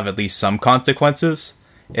did have at least some consequences.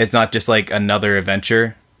 It's not just like another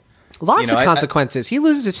adventure. Lots of consequences. He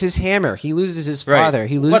loses his hammer. He loses his Right. father.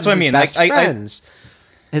 He loses That's what I his mean. best Like, friends.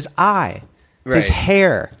 His eye. His Right.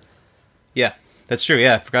 hair. Yeah, that's true.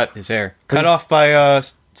 Yeah, I forgot his hair cut off by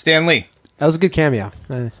Stan Lee. That was a good cameo.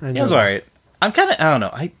 I It enjoyed was it. all right. I don't know.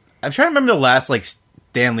 I'm trying to remember the last like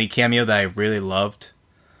Stan Lee cameo that I really loved.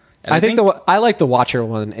 And I think I like the Watcher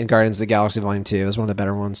one in Guardians of the Galaxy Volume 2. It was one of the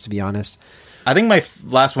better ones, to be honest. I think my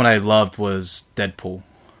last one I loved was Deadpool.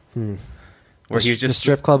 Where he was just the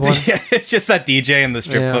strip club one? Yeah, it's just that DJ in the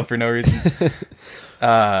strip club for no reason.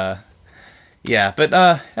 Yeah, but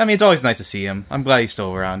I mean, it's always nice to see him. I'm glad he's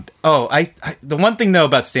still around. Oh, the one thing though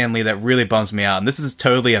about Stan Lee that really bums me out, and this is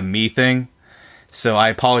totally a me thing, so I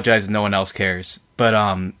apologize if no one else cares.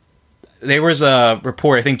 But there was a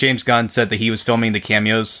report. I think James Gunn said that he was filming the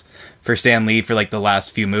cameos for Stan Lee for like the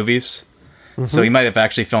last few movies, so he might have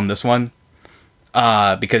actually filmed this one.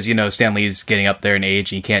 Because Stan Lee's getting up there in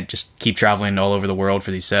age and you can't just keep traveling all over the world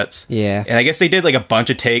for these sets. Yeah. And I guess they did like a bunch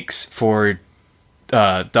of takes for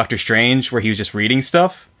Doctor Strange where he was just reading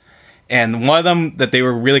stuff. And one of them that they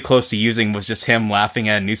were really close to using was just him laughing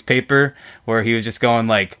at a newspaper where he was just going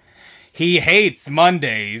like, he hates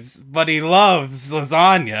Mondays, but he loves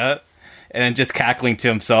lasagna. And then just cackling to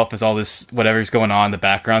himself as all this, whatever's going on in the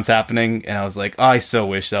background's happening. And I was like, oh, I so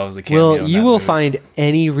wish that was a cameo. Well, you will find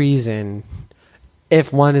any reason,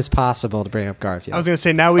 if one is possible, to bring up Garfield. I was going to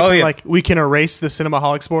say, now we can erase the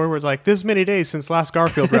Cinemaholics board where it's like, this many days since last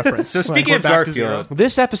Garfield reference. So speaking of Garfield,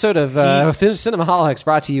 This episode of Cinemaholics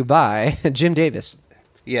brought to you by Jim Davis.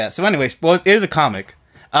 yeah. So, anyways, well, it is a comic.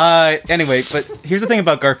 Anyway, but here's the thing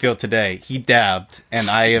about Garfield today. He dabbed, and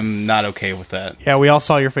I am not okay with that. Yeah, we all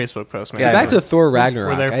saw your Facebook post, man. So Yeah, back to Thor Ragnarok.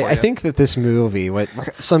 We're there for I you. think that this movie, what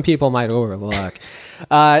some people might overlook,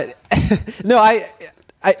 no,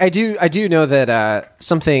 I do know that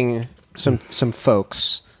some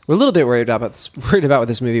folks were a little bit worried about what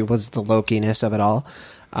this movie was, the Loki-ness of it all.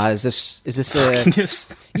 Is this a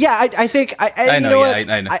yeah? I think I you know, know yeah, what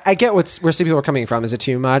I know. I get where some people are coming from. Is it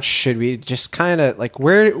too much? Should we just kind of like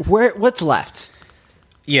what's left?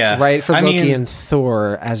 Yeah, Right, for I Loki mean, and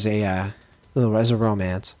Thor as a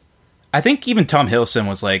romance. I think even Tom Hiddleston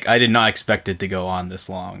was like, I did not expect it to go on this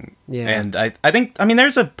long. Yeah. And I think, I mean,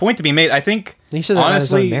 there's a point to be made. I think, He said that about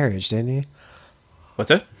his honestly, own marriage, didn't he? what's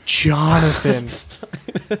that? Jonathan.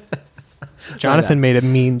 Jonathan made a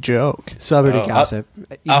mean joke. Celebrity Oh, gossip.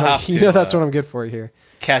 I'll have you to, know that's what I'm good for here.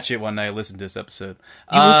 Catch it when I listen to this episode.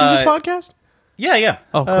 You listen to this podcast? Yeah.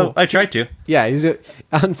 Oh, cool. I tried to. Yeah,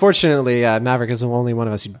 unfortunately, Maverick is the only one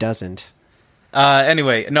of us who doesn't.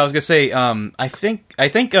 Anyway, no, I was gonna say, I think,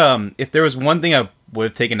 if there was one thing I would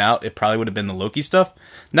have taken out, it probably would have been the Loki stuff.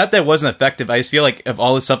 Not that it wasn't effective. I just feel like of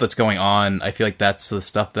all the stuff that's going on, I feel like that's the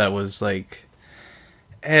stuff that was like,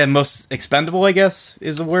 most expendable, I guess,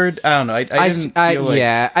 is the word. I don't know. I didn't feel like,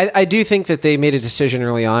 I do think that they made a decision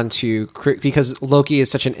early on because Loki is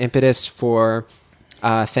such an impetus for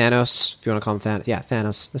Thanos, if you want to call him Thanos. Yeah,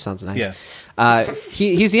 Thanos. That sounds nice. Yeah.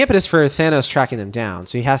 He's the impetus for Thanos tracking them down,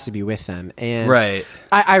 so he has to be with them. And Right.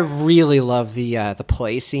 I really love the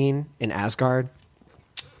play scene in Asgard.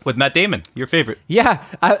 with Matt Damon, your favorite. Yeah,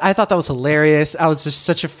 I thought that was hilarious. I was just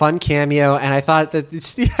such a fun cameo, and I thought that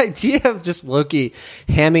it's the idea of just Loki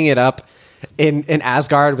hamming it up in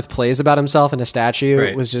Asgard with plays about himself in a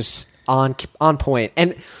statue was just on point.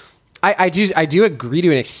 And I do agree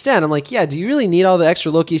to an extent. I'm like, yeah, do you really need all the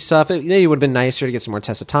extra Loki stuff? It maybe would have been nicer to get some more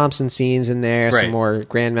Tessa Thompson scenes in there, some more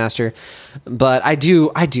Grandmaster. But I do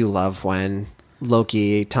love when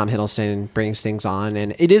Loki, Tom Hiddleston brings things on,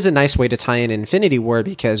 and it is a nice way to tie in Infinity War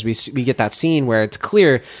because we get that scene where it's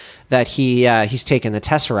clear that he's taken the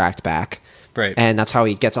Tesseract back. Right. And that's how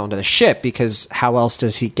he gets onto the ship, because how else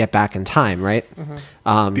does he get back in time, right?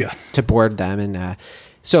 To board them. And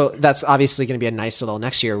so that's obviously going to be a nice little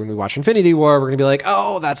next year when we watch Infinity War. We're going to be like,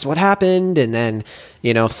 oh, that's what happened. And then,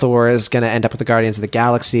 Thor is going to end up with the Guardians of the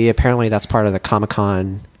Galaxy. Apparently that's part of the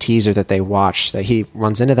Comic-Con teaser that they watched, that he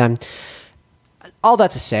runs into them. All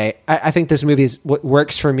that to say, I think this movie is what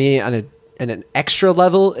works for me on an extra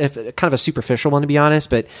level, if kind of a superficial one, to be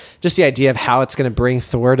honest, but just the idea of how it's going to bring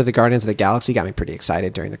Thor to the Guardians of the Galaxy got me pretty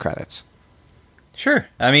excited during the credits. Sure.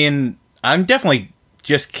 I mean, I'm definitely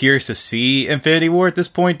just curious to see Infinity War at this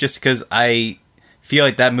point, just because I feel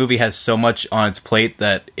like that movie has so much on its plate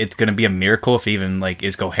that it's going to be a miracle if it even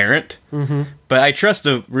is coherent. Mm-hmm. But I trust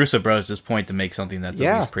the Russo brothers at this point to make something that's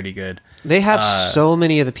at least pretty good. They have so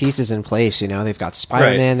many of the pieces in place. They've got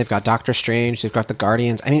Spider-Man, they've got Doctor Strange, they've got the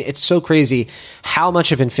Guardians. I mean, it's so crazy how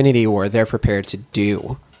much of Infinity War they're prepared to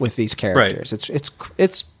do with these characters. Right.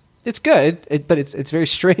 It's good, but it's very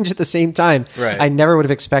strange at the same time. Right. I never would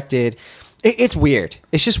have expected. It's weird.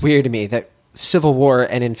 It's just weird to me that Civil War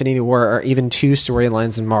and Infinity War are even two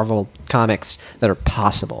storylines in Marvel Comics that are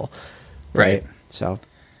possible. Right. So,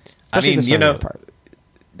 I mean,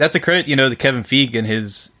 that's a credit, to Kevin Feige and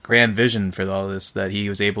his grand vision for all this, that he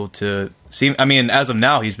was able to see. I mean, as of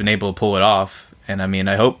now, he's been able to pull it off. And I mean,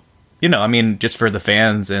 I hope, just for the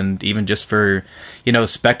fans and even just for,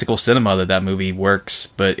 spectacle cinema, that movie works,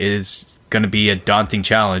 but it is going to be a daunting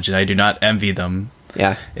challenge. And I do not envy them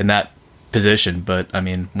in that position, but I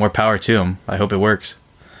mean, more power to them. I hope it works.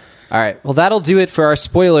 All right, well, that'll do it for our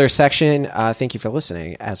spoiler section. Thank you for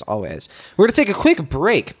listening, as always. We're going to take a quick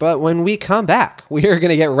break, but when we come back, we are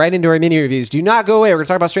going to get right into our mini reviews. Do not go away. We're going to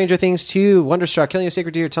talk about Stranger Things 2, Wonderstruck, Killing a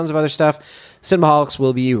Sacred Deer, tons of other stuff. Cinemaholics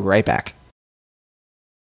will be right back.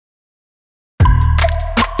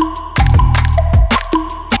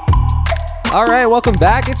 All right, welcome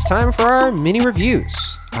back. It's time for our mini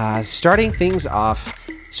reviews. Starting things off,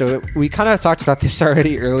 so we kind of talked about this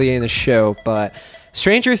already early in the show, but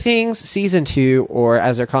Stranger Things Season 2, or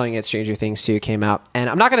as they're calling it, Stranger Things 2, came out. And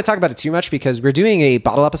I'm not going to talk about it too much because we're doing a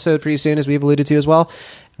bottle episode pretty soon, as we've alluded to as well.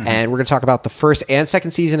 Mm-hmm. And we're going to talk about the first and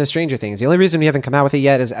second season of Stranger Things. The only reason we haven't come out with it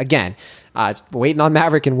yet is, again, waiting on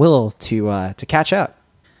Maverick and Will to catch up.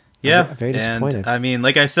 Yeah, I'm very disappointed. And, I mean,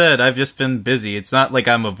 like I said, I've just been busy. It's not like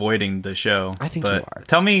I'm avoiding the show. I think you are.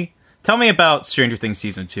 Tell me about Stranger Things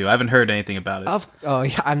Season 2. I haven't heard anything about it. Oh,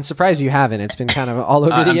 yeah, I'm surprised you haven't. It's been kind of all over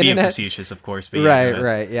the internet. I'm being facetious, of course. But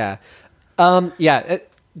right, yeah.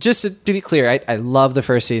 Just to be clear, I love the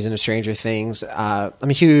first season of Stranger Things. I'm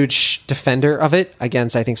a huge defender of it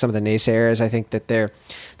against, I think, some of the naysayers. I think that there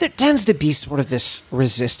tends to be sort of this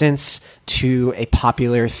resistance to a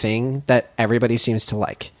popular thing that everybody seems to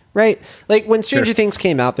like. Right? Like when Stranger Things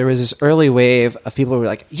came out, there was this early wave of people who were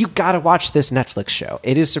like, you got to watch this Netflix show.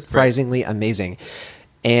 It is surprisingly amazing.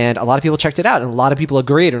 And a lot of people checked it out and a lot of people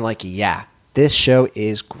agreed and were like, yeah, this show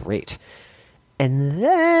is great. And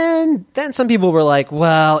then some people were like,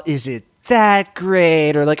 well, is it that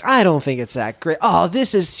great? Or like, I don't think it's that great. Oh,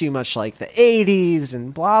 this is too much like the 80s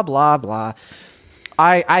and blah, blah, blah.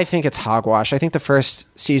 I think it's hogwash. I think the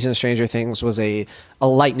first season of Stranger Things was a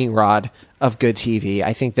lightning rod of good TV.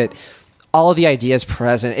 I think that all of the ideas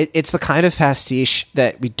present, it's the kind of pastiche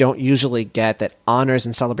that we don't usually get, that honors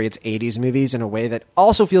and celebrates 80s movies in a way that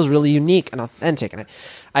also feels really unique and authentic. And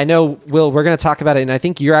I know, Will, we're going to talk about it, and I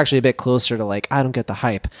think you're actually a bit closer to like, I don't get the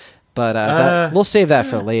hype. But we'll save that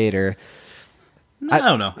for later. I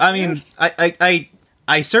don't know. I mean,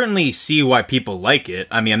 I certainly see why people like it.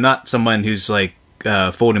 I mean, I'm not someone who's like,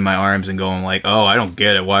 folding my arms and going like, oh, I don't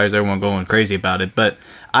get it. Why is everyone going crazy about it? But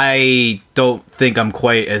I don't think I'm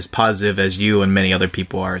quite as positive as you and many other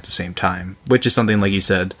people are at the same time, which is something, like you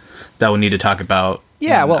said, that we'll need to talk about.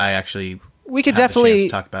 Yeah, well, we could definitely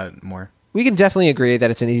talk about it more. We can definitely agree that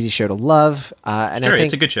it's an easy show to love. And sure, I think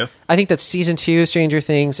it's a good show. I think that season 2 Stranger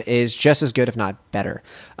Things is just as good, if not better.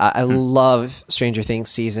 I love Stranger Things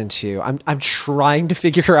season 2. I'm trying to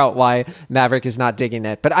figure out why Maverick is not digging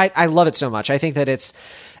it, but I love it so much. I think that it's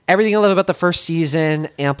everything I love about the first season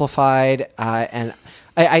amplified, and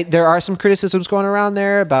there are some criticisms going around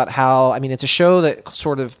there about how, I mean, it's a show that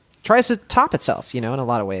sort of tries to top itself, in a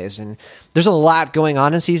lot of ways. And there's a lot going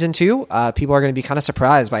on in season 2. People are going to be kind of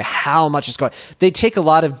surprised by how much is going. They take a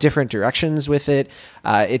lot of different directions with it.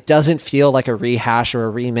 It doesn't feel like a rehash or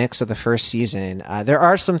a remix of the first season. There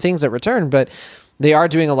are some things that return, but they are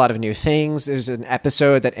doing a lot of new things. There's an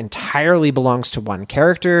episode that entirely belongs to one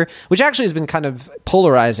character, which actually has been kind of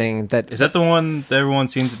polarizing. Is that the one that everyone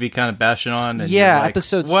seems to be kind of bashing on? And yeah, like,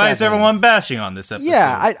 episode 7. Why is everyone bashing on this episode?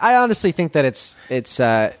 Yeah, I honestly think that it's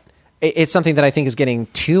something that I think is getting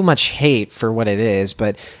too much hate for what it is.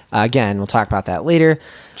 But again, we'll talk about that later.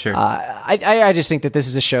 Sure. I just think that this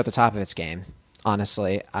is a show at the top of its game,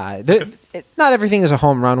 honestly. Not everything is a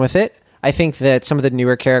home run with it. I think that some of the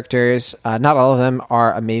newer characters, not all of them,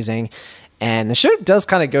 are amazing. And the show does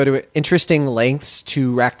kind of go to interesting lengths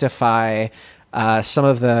to rectify some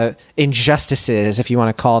of the injustices, if you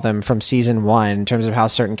want to call them, from season 1 in terms of how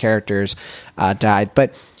certain characters died.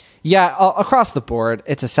 But yeah, across the board,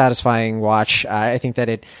 it's a satisfying watch. I think that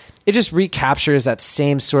it just recaptures that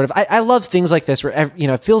same sort of. I love things like this where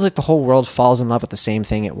it feels like the whole world falls in love with the same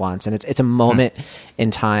thing at once, and it's a moment in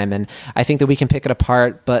time. And I think that we can pick it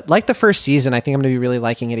apart. But like the first season, I think I'm going to be really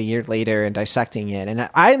liking it a year later and dissecting it. And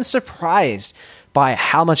I am surprised by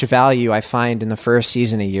how much value I find in the first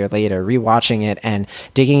season a year later, rewatching it and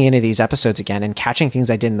digging into these episodes again and catching things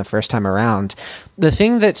I did in the first time around. The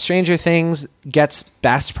thing that Stranger Things gets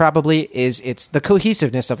best probably is it's the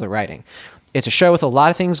cohesiveness of the writing. It's a show with a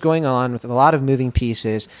lot of things going on, with a lot of moving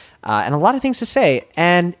pieces, and a lot of things to say,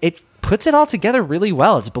 and it puts it all together really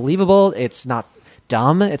well. It's believable. It's not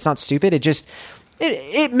dumb. It's not stupid.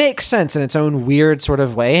 It makes sense in its own weird sort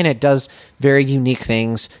of way, and it does very unique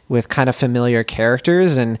things with kind of familiar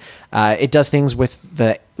characters, and it does things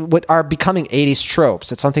with what are becoming 80s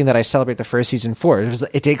tropes. It's something that I celebrate the first season for.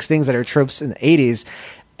 It takes things that are tropes in the 80s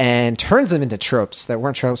and turns them into tropes that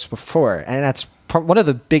weren't tropes before, and that's one of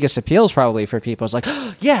the biggest appeals probably for people. Is like,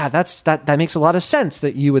 oh, yeah, that makes a lot of sense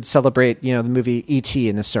that you would celebrate the movie E.T.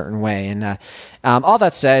 in a certain way. And all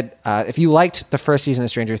that said, if you liked the first season of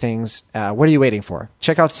Stranger Things, what are you waiting for?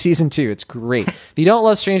 Check out season 2. It's great. If you don't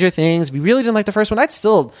love Stranger Things, if you really didn't like the first one, I'd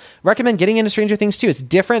still recommend getting into Stranger Things 2. It's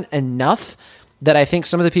different enough that I think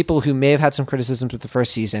some of the people who may have had some criticisms with the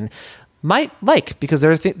first season might like, because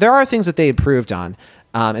there are things that they improved on.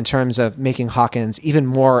 In terms of making Hawkins even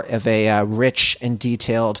more of a rich and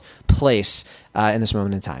detailed place in this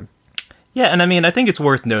moment in time. Yeah, and I mean, I think it's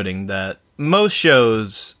worth noting that most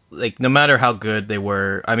shows, like, no matter how good they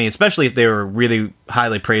were, I mean, especially if they were really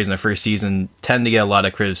highly praised in their first season, tend to get a lot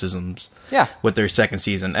of criticisms with their second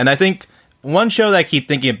season. And I think one show that I keep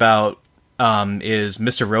thinking about is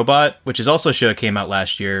Mr. Robot, which is also a show that came out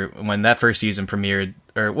last year when that first season premiered.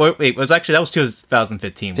 Or wait, that was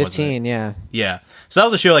 2015. 15, yeah. Yeah. So that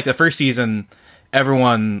was a show, like, the first season,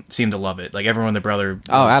 everyone seemed to love it. Like, everyone and their brother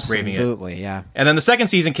was raving it. Absolutely, yeah. And then the second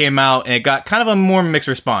season came out, and it got kind of a more mixed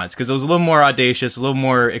response, because it was a little more audacious, a little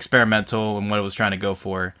more experimental in what it was trying to go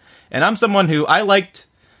for. And I'm someone who, I liked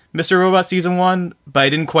Mr. Robot Season 1, but I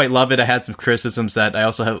didn't quite love it. I had some criticisms that I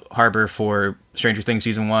also harbor for Stranger Things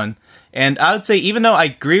Season 1. And I would say, even though I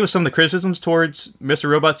agree with some of the criticisms towards Mr.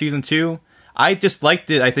 Robot Season 2, I just liked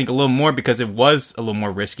it, I think, a little more because it was a little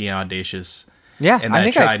more risky and audacious. Yeah, and I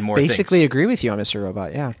think I basically things. agree with you on Mr.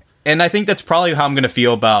 Robot, yeah. And I think that's probably how I'm going to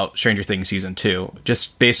feel about Stranger Things Season 2,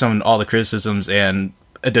 just based on all the criticisms and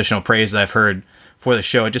additional praise that I've heard for the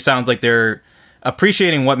show. It just sounds like they're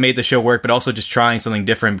appreciating what made the show work, but also just trying something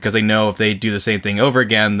different, because they know if they do the same thing over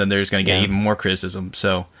again, then they're just going to get even more criticism.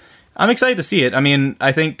 So I'm excited to see it. I mean,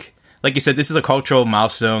 I think, like you said, this is a cultural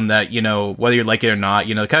milestone that, whether you like it or not,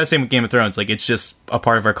 kind of same with Game of Thrones. Like, it's just a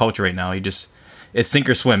part of our culture right now. It's sink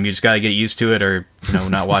or swim. You just got to get used to it or,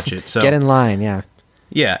 not watch it. So get in line, yeah.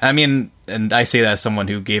 Yeah, I mean, and I say that as someone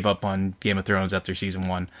who gave up on Game of Thrones after season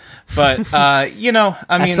 1. But, I mean...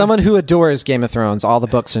 As someone who adores Game of Thrones, all the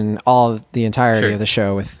books and all of the entirety of the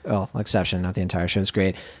show, with, exception, not the entire show, is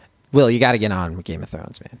great. Will, you got to get on with Game of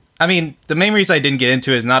Thrones, man. I mean, the main reason I didn't get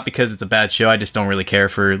into it is not because it's a bad show. I just don't really care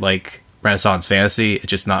for, like, Renaissance fantasy. It's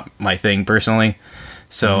just not my thing, personally.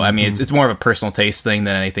 So, I mean, it's more of a personal taste thing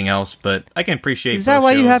than anything else, but I can appreciate Is that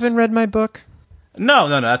why you haven't read my book? No,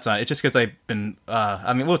 that's not. It's just because I've been,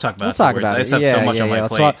 I mean, we'll talk about it afterwards. I just have so much on my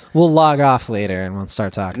plate. We'll log off later and we'll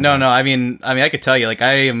start talking. No, I mean, I could tell you, like,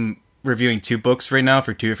 I am reviewing 2 books right now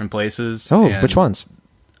for 2 different places. Oh, which ones?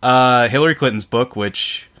 Hillary Clinton's book,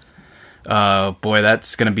 which... boy,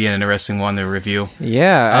 that's going to be an interesting one to review.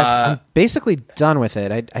 Yeah, I'm basically done with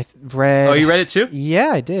it. I read... Oh, you read it too? Yeah,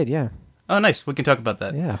 I did, yeah. Oh, nice. We can talk about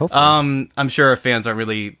that. Yeah, hopefully. I'm sure our fans aren't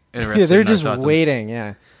really interested they're in just our thoughts waiting,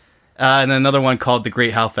 yeah. And then another one called The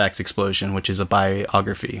Great Halifax Explosion, which is a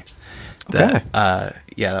biography. That,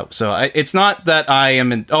 Okay. It's not that I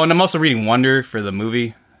am in... Oh, and I'm also reading Wonder for the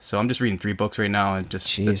movie. So I'm just reading 3 books right now, and just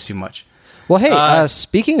Jeez. that's too much. Well, hey,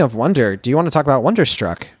 speaking of Wonder, do you want to talk about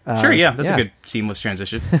Wonderstruck? Sure, yeah. That's a good seamless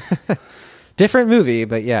transition. Different movie,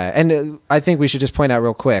 but yeah. And I think we should just point out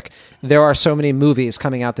real quick, there are so many movies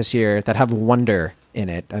coming out this year that have Wonder in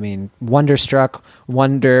it. I mean, Wonderstruck,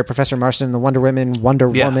 Wonder, Professor Marston, The Wonder Women, Wonder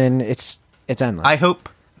Woman. It's endless. I hope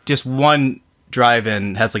just one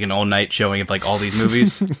drive-in has like an all-night showing of like all these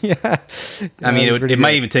movies. Yeah. I mean, it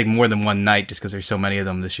might even take more than one night just because there's so many of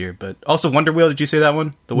them this year. But also Wonder Wheel, did you say that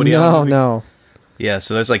one? The Woody Allen movie? No. Yeah,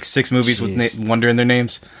 so there's like 6 movies with Wonder in their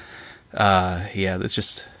names. Yeah, that's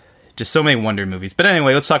just so many Wonder movies. But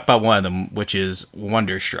anyway, let's talk about one of them, which is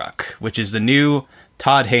Wonderstruck, which is the new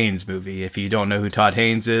Todd Haynes movie. If you don't know who Todd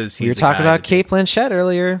Haynes is, We were talking about Cate Blanchett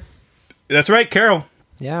earlier. That's right, Carol.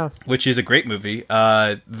 Yeah. Which is a great movie.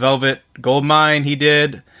 Velvet Goldmine he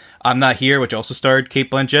did. I'm Not Here, which also starred Cate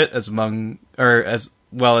Blanchett as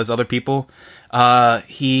well as other people.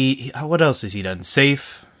 He what else has he done?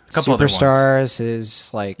 Safe. A couple other ones. Superstars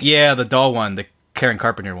is like... Yeah, the doll one, the Karen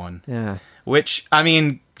Carpenter one. Yeah. Which, I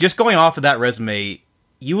mean, just going off of that resume,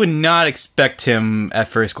 you would not expect him at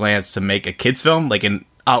first glance to make a kids film, like an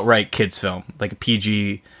outright kids film, like a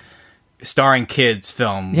PG starring kids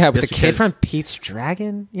film. Yeah, with the kid from Pete's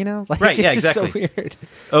Dragon, you know? Like, right, it's yeah, just exactly. so weird.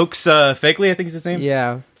 Oaks Fagley, I think is his name.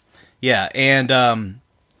 Yeah. Yeah, and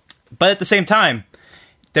but at the same time,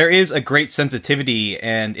 there is a great sensitivity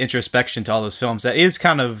and introspection to all those films that is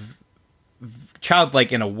kind of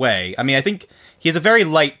childlike in a way. I mean, I think he has a very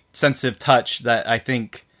light, sensitive touch that I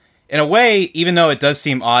think, in a way, even though it does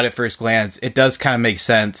seem odd at first glance, it does kind of make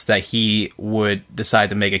sense that he would decide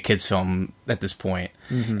to make a kids film at this point.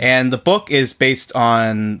 Mm-hmm. And the book is based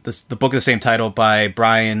on the book of the same title by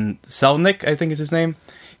Brian Selnick, I think is his name.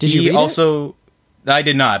 Did you read it? I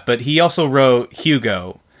did not, but he also wrote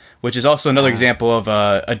Hugo, which is also another example of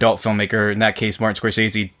a adult filmmaker, in that case Martin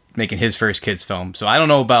Scorsese, making his first kids film. So I don't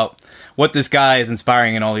know about what this guy is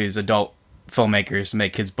inspiring in all these adult filmmakers to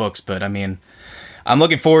make kids books, but I mean, I'm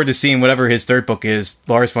looking forward to seeing whatever his third book is,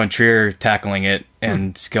 Lars von Trier tackling it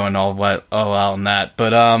and going all out on that.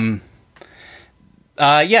 But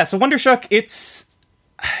so Wonderstruck, it's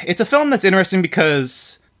a film that's interesting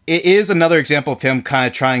because it is another example of him kind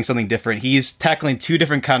of trying something different. He's tackling 2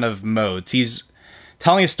 different kind of modes. He's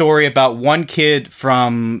telling a story about one kid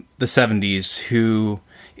from the 70s who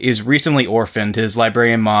is recently orphaned. His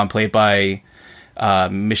librarian mom, played by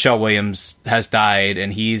Michelle Williams, has died,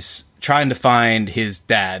 and he's trying to find his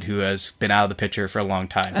dad, who has been out of the picture for a long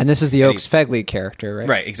time. And this is the Oaks Fagley character, right?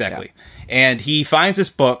 Right, exactly. Yeah. And he finds this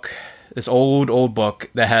book, this old book,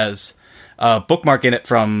 that has a bookmark in it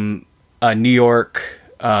from a New York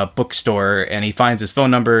bookstore, and he finds his phone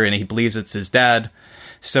number, and he believes it's his dad.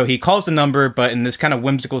 So he calls the number, but in this kind of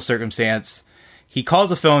whimsical circumstance, he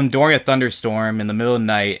calls the phone during a thunderstorm in the middle of the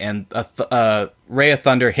night, and a ray of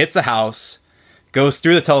thunder hits the house, goes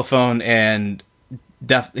through the telephone, and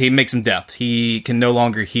he makes him deaf. He can no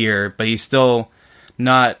longer hear, but he's still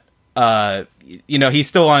not, he's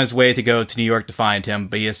still on his way to go to New York to find him,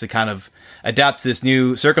 but he has to kind of adapt to this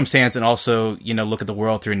new circumstance and also, look at the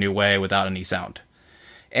world through a new way without any sound.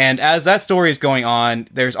 And as that story is going on,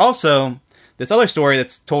 there's also this other story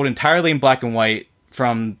that's told entirely in black and white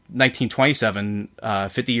from 1927,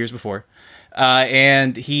 50 years before.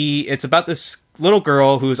 And it's about this little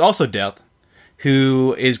girl who is also deaf,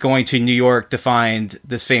 who is going to New York to find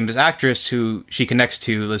this famous actress who she connects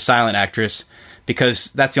to, the silent actress,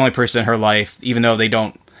 because that's the only person in her life, even though they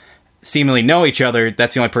don't seemingly know each other,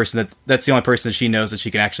 that's the only person that she knows that she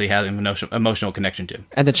can actually have an emotional connection to.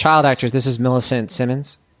 And the child actress, this is Millicent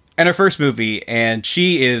Simmons? And her first movie, and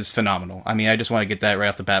she is phenomenal. I mean, I just want to get that right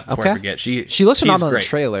off the bat before I forget. She looks phenomenal in the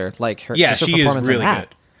trailer. Like her, yeah, just her she is performance really in that.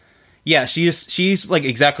 good. Yeah, she's like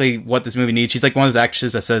exactly what this movie needs. She's like one of those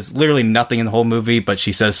actresses that says literally nothing in the whole movie, but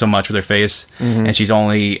she says so much with her face. Mm-hmm. And she's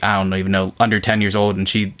only, I don't even know, under 10 years old, and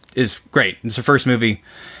she is great. It's her first movie.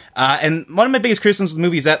 And one of my biggest criticisms of the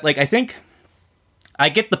movie is that, like, I think I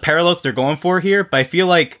get the parallels they're going for here, but I feel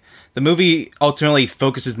like the movie ultimately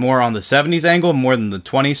focuses more on the 70s angle more than the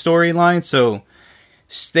 20s storyline, so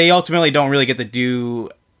they ultimately don't really get to do...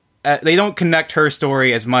 they don't connect her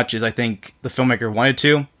story as much as I think the filmmaker wanted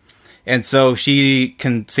to, and so she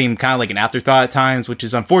can seem kind of like an afterthought at times, which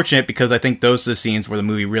is unfortunate because I think those are the scenes where the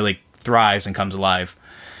movie really thrives and comes alive.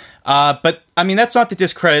 But, I mean, that's not to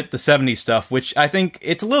discredit the 70s stuff, which I think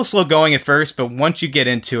it's a little slow going at first, but once you get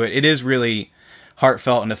into it, it is really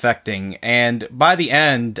heartfelt and affecting, and by the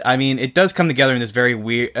end, I mean, it does come together in this very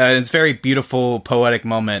weird, very beautiful, poetic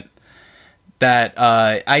moment that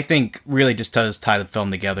I think really just does tie the film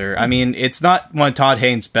together. I mean, it's not one of Todd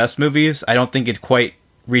Haynes' best movies. I don't think it quite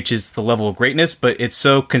reaches the level of greatness, but it's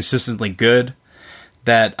so consistently good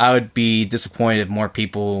that I would be disappointed if more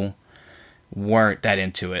people weren't that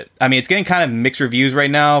into it. I mean, it's getting kind of mixed reviews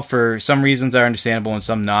right now for some reasons that are understandable and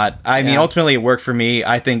some not. I mean, ultimately it worked for me.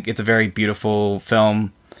 I think it's a very beautiful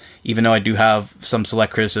film, even though I do have some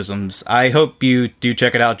select criticisms. I hope you do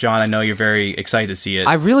check it out, John. I know you're very excited to see it.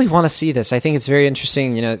 I really want to see this. I think it's very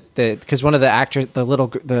interesting, you know, because one of the actors,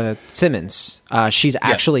 the Simmons, she's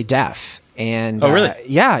actually deaf. And oh, really?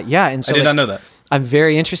 Yeah. And so I did not know that. I'm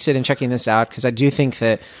very interested in checking this out because I do think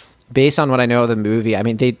that based on what I know of the movie, I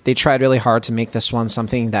mean, they tried really hard to make this one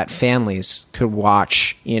something that families could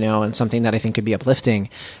watch, you know, and something that I think could be uplifting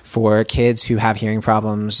for kids who have hearing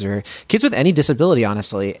problems or kids with any disability,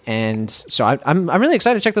 honestly. And so I'm really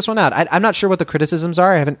excited to check this one out. I'm not sure what the criticisms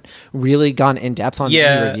are. I haven't really gone in depth on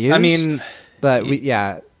any reviews. I mean, but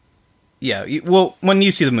well, when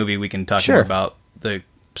you see the movie, we can talk more about the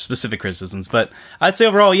specific criticisms, but I'd say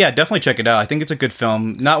overall, definitely check it out. I think it's a good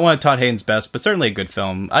film. Not one of Todd Haynes' best, but certainly a good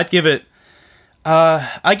film. I'd give it a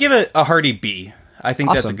hearty B. I think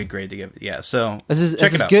that's a good grade to give it. Yeah, so this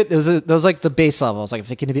is good. Those like the base levels. Like if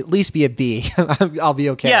it can at least be a B, I'll be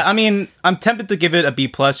okay. Yeah, I mean, I'm tempted to give it a B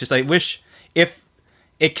plus. Just I wish if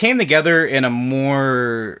it came together in a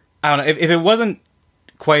more, I don't know, if it wasn't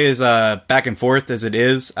quite as back and forth as it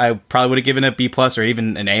is, I probably would have given it a B plus or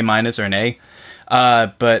even an A minus or an A.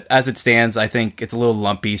 But as it stands, I think it's a little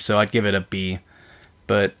lumpy, so I'd give it a B.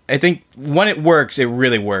 But I think when it works, it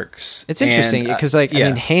really works. It's interesting because, I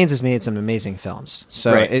mean, Haynes has made some amazing films.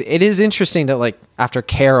 So it is interesting that, like, after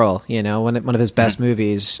Carol, you know, one of his best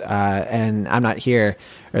movies, and I'm Not Here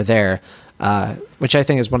or There, which I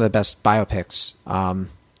think is one of the best biopics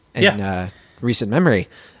in recent memory.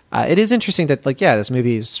 It is interesting that, like, this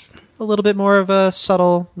movie is a little bit more of a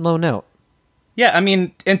subtle, low note. Yeah, I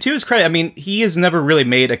mean, and to his credit, I mean, he has never really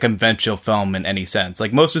made a conventional film in any sense.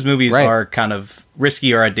 Like, most of his movies are kind of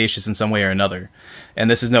risky or audacious in some way or another, and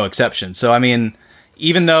this is no exception. So, I mean,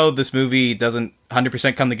 even though this movie doesn't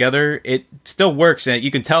 100% come together, it still works, and you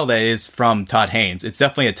can tell that it is from Todd Haynes. It's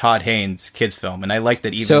definitely a Todd Haynes kids film, and I like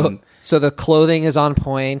that even... So the clothing is on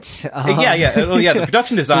point. The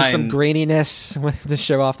production design... There's some graininess to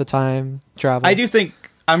show off the time travel. I do think...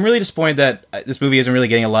 I'm really disappointed that this movie isn't really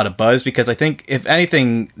getting a lot of buzz because I think, if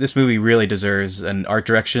anything, this movie really deserves an art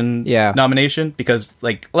direction nomination because,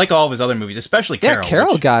 like all of his other movies, especially Carol. Yeah,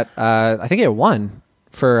 Carol got, I think it won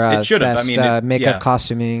for it should have. best makeup,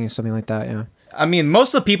 costuming, something like that, yeah. I mean,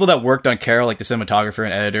 most of the people that worked on Carol, like the cinematographer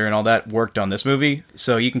and editor and all that, worked on this movie.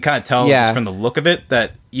 So you can kind of tell just from the look of it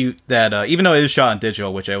that even though it is shot on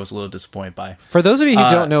digital, which I was a little disappointed by. For those of you who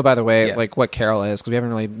don't know, by the way, like what Carol is, because we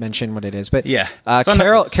haven't really mentioned what it is, but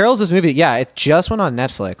Carol's this movie. Yeah, it just went on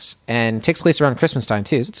Netflix and takes place around Christmas time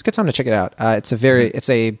too. So it's a good time to check it out. It's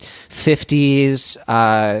a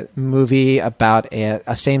 50s movie about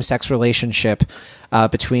a same-sex relationship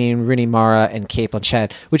between Rooney Mara and Cate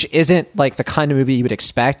Blanchett, which isn't like the kind of movie you would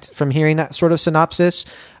expect from hearing that sort of synopsis.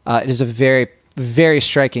 It is a very, very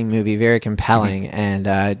striking movie, very compelling, and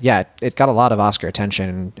it got a lot of Oscar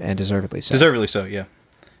attention and deservedly so. Deservedly so, yeah.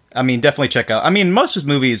 I mean, definitely check out. I mean, most of his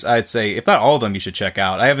movies, I'd say, if not all of them, you should check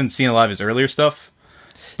out. I haven't seen a lot of his earlier stuff.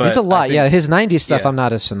 But there's a lot, his 90s stuff I'm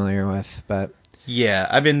not as familiar with, but... Yeah,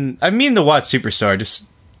 I mean to watch Superstar, just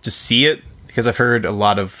to see it, because I've heard a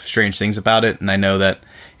lot of strange things about it, and I know that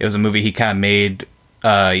it was a movie he kind of made,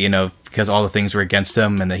 because all the things were against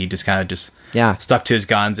him, and that he just kind of stuck to his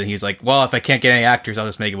guns, and he's like, well, if I can't get any actors, I'll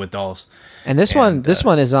just make it with dolls. And this one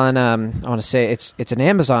is on, I want to say, it's an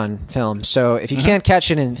Amazon film, so if you can't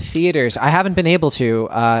catch it in theaters, I haven't been able to,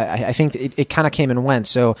 I think it kind of came and went,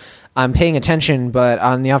 so I'm paying attention, but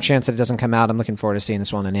on the off chance that it doesn't come out, I'm looking forward to seeing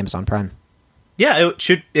this one on Amazon Prime. Yeah,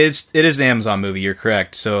 it is an Amazon movie. You're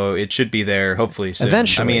correct. So it should be there hopefully soon.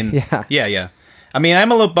 Eventually. I mean, yeah. I mean,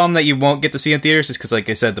 I'm a little bummed that you won't get to see it in theaters, just because, like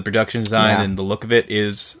I said, the production design and the look of it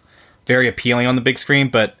is very appealing on the big screen.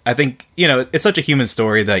 But I think it's such a human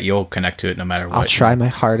story that you'll connect to it no matter what. I'll try my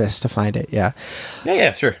hardest to find it. Yeah.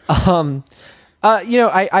 Yeah, sure.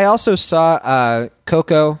 I also saw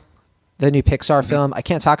Coco, the new Pixar film. I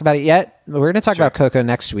can't talk about it yet. We're going to talk about Coco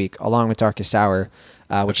next week, along with Darkest Hour,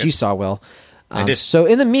 which you saw, Will. So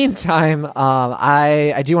in the meantime,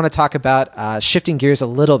 I do want to talk about shifting gears a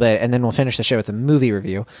little bit, and then we'll finish the show with a movie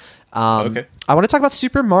review. I want to talk about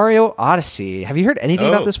Super Mario Odyssey. Have you heard anything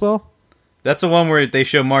about this, Will? That's the one where they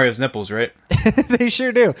show Mario's nipples, right? They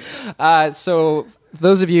sure do. So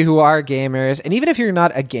those of you who are gamers, and even if you're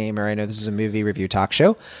not a gamer, I know this is a movie review talk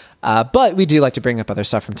show, But we do like to bring up other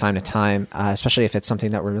stuff from time to time, especially if it's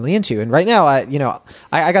something that we're really into. And right now, I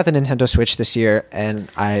got the Nintendo Switch this year, and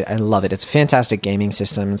I love it. It's a fantastic gaming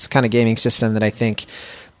system. It's the kind of gaming system that I think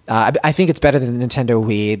it's better than the Nintendo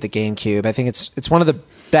Wii, the GameCube. I think it's one of the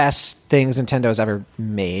best things Nintendo has ever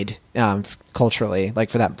made culturally, like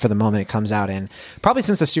for the moment it comes out in, probably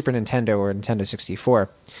since the Super Nintendo or Nintendo 64.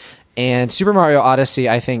 And Super Mario Odyssey,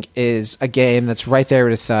 I think, is a game that's right there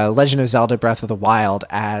with Legend of Zelda Breath of the Wild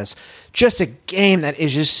as just a game that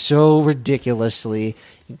is just so ridiculously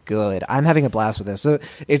good. I'm having a blast with this. So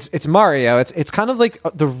it's Mario. It's kind of like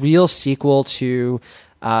the real sequel to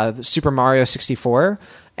Super Mario 64.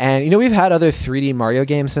 And, we've had other 3D Mario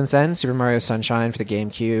games since then. Super Mario Sunshine for the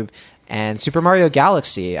GameCube and Super Mario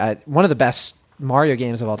Galaxy, one of the best Mario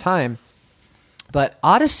games of all time. But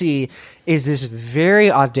Odyssey is this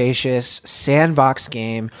very audacious sandbox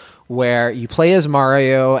game where you play as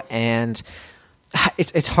Mario, and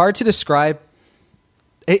it's hard to describe.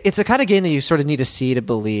 It's a kind of game that you sort of need to see to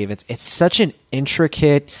believe. It's such an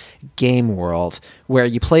intricate game world where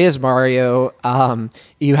you play as Mario.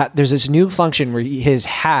 There's this new function where his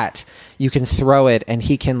hat, you can throw it and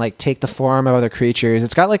he can like take the form of other creatures.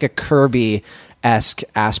 It's got like a Kirby-esque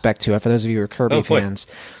aspect to it for those of you who are Kirby fans.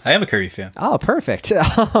 I am a Kirby fan. Oh, perfect.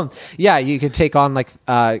 Yeah, you could take on like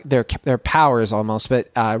their powers almost,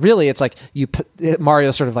 but really it's like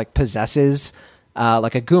Mario sort of like possesses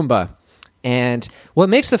like a Goomba. And what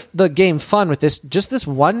makes the game fun with this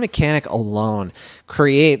one mechanic alone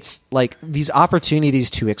creates like these opportunities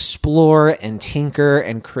to explore and tinker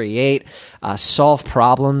and create, solve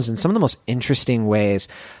problems in some of the most interesting ways.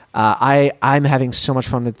 I'm having so much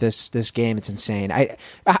fun with this game. It's insane.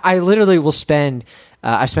 I literally will spend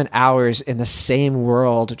I've spent hours in the same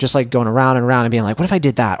world, just like going around and around and being like, what if I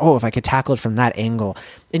did that? Oh, if I could tackle it from that angle.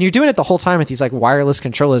 And you're doing it the whole time with these like wireless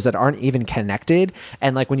controllers that aren't even connected.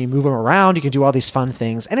 And like when you move them around, you can do all these fun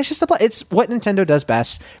things. And it's just it's what Nintendo does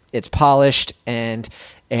best. It's polished, and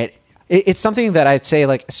it's something that I'd say,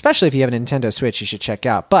 like, especially if you have a Nintendo Switch, you should check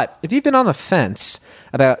out. But if you've been on the fence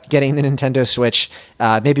about getting the Nintendo Switch,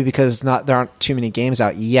 maybe because there aren't too many games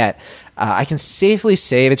out yet, I can safely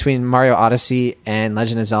say between Mario Odyssey and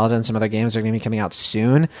Legend of Zelda and some other games that are going to be coming out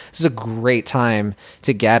soon, this is a great time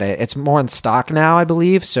to get it. It's more in stock now, I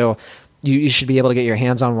believe, so you should be able to get your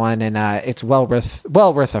hands on one, and it's well worth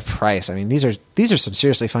the price. I mean, these are some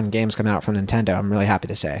seriously fun games coming out from Nintendo. I'm really happy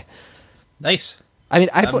to say. Nice. I mean,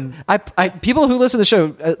 I people who listen to the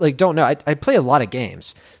show like don't know. I play a lot of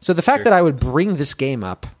games, so the fact that I would bring this game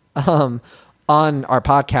up on our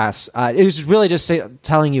podcast is really just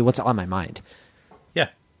telling you what's on my mind. Yeah,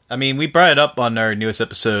 I mean, we brought it up on our newest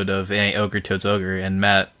episode of Ain't Ogre Toad's Ogre, and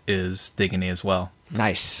Matt is digging it as well.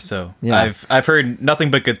 Nice. So yeah. I've heard nothing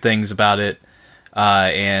but good things about it,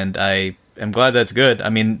 and I am glad that's good. I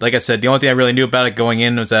mean, like I said, the only thing I really knew about it going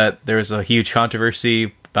in was that there was a huge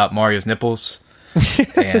controversy about Mario's nipples.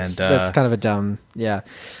 And that's kind of a dumb, yeah.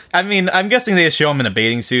 I mean, I'm guessing they show him in a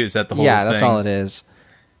bathing suit. Is that the whole thing? Yeah, that's all it is.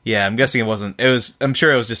 Yeah, I'm guessing it wasn't. I'm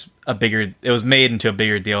sure it was just it was made into a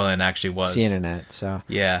bigger deal than it actually was. It's the internet, so.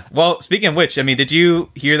 Yeah. Well, speaking of which, I mean, did you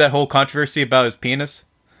hear that whole controversy about his penis?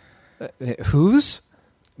 Whose?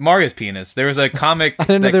 Mario's penis. There was a comic I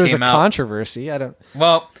didn't know there was a out. controversy. I don't.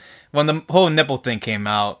 Well, when the whole nipple thing came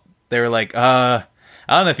out, they were like,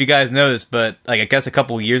 I don't know if you guys noticed, but like I guess a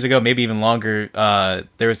couple years ago, maybe even longer,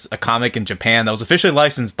 there was a comic in Japan that was officially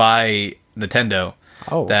licensed by Nintendo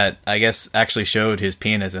that I guess actually showed his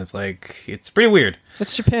penis, and it's pretty weird.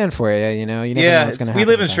 It's Japan for you, you know. You never know what's going to happen.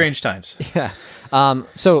 We live in strange times. Yeah.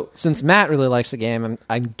 So since Matt really likes the game,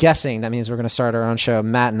 I'm guessing that means we're going to start our own show,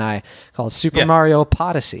 Matt and I, called Super Mario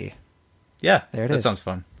Odyssey. Yeah, there it is. That sounds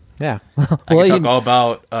fun. Yeah. I can talk all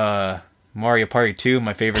about Mario Party 2,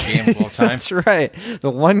 my favorite game of all time. That's right. The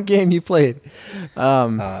one game you played.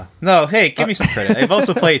 No, hey, give me some credit. I've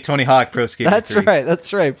also played Tony Hawk Pro Skater 3.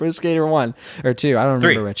 That's right. Pro Skater 1 or 2. I don't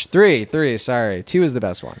remember which. 3, sorry. 2 is the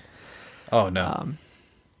best one. Oh, no.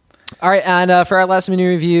 All right, and for our last mini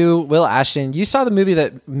review, Will Ashton, you saw the movie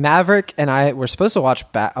that Maverick and I were supposed to watch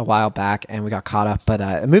a while back, and we got caught up, but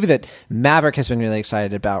a movie that Maverick has been really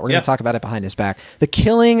excited about. We're going to talk about it behind his back. The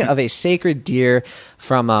Killing of a Sacred Deer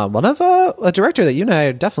from one of a director that you and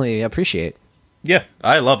I definitely appreciate. Yeah,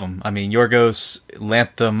 I love him. I mean, Yorgos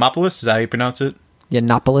Lanthimopoulos, is that how you pronounce it?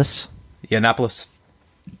 Yiannopoulos.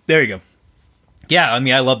 There you go. Yeah, I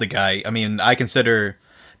mean, I love the guy. I mean, I consider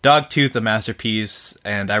Dogtooth a masterpiece,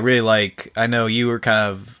 and I really I know you were kind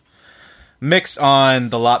of mixed on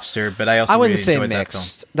The Lobster, but I also wouldn't really say enjoyed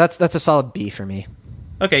mixed. that film. That's a solid B for me.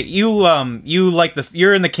 Okay, you like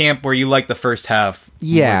you're in the camp where you like the first half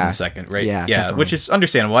more than the second, right? Yeah, definitely. Which is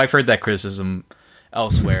understandable. I've heard that criticism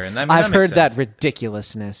elsewhere. And I mean, I've makes heard that sense.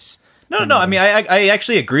 ridiculousness. No. I mean, I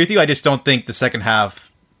actually agree with you. I just don't think the second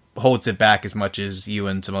half holds it back as much as you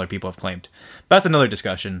and some other people have claimed. But that's another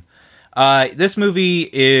discussion. This movie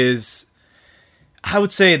is, I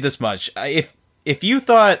would say this much. If you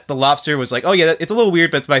thought The Lobster was like, oh yeah, it's a little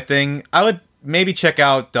weird, but it's my thing, I would maybe check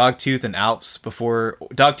out Dogtooth and Alps before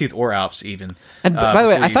Dogtooth or Alps even. And by the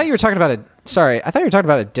way, before I thought you were talking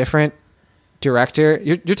about a different director.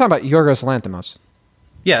 You're talking about Yorgos Lanthimos.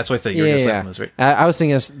 Yeah, that's what I said. You're just like those, right? I was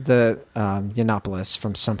thinking of the Yiannopoulos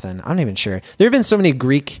from something. I'm not even sure. There have been so many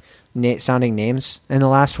Greek sounding names in the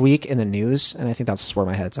last week in the news, and I think that's where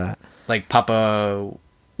my head's at. Like Papa.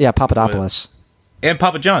 Yeah, Papadopoulos. And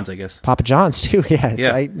Papa John's, I guess. Papa John's too. Yeah,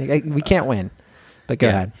 Yeah. We can't win. But go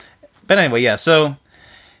ahead. But anyway, yeah. So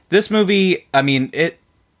this movie, I mean, it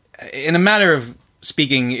in a matter of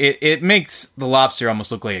speaking, it makes The Lobster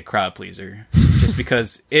almost look like a crowd pleaser, just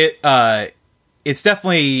because it's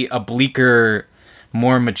definitely a bleaker,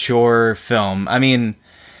 more mature film. I mean,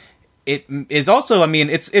 it is also, I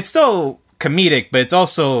mean, it's still comedic, but it's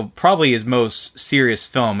also probably his most serious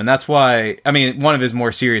film, and that's why, I mean, one of his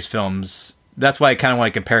more serious films. That's why I kind of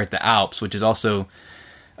want to compare it to Alps, which is also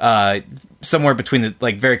somewhere between the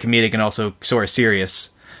like very comedic and also sort of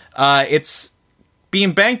serious. It's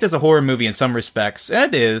being banked as a horror movie in some respects,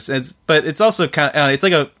 and it is. But it's also kind of it's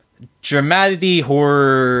like a dramedy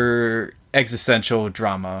horror existential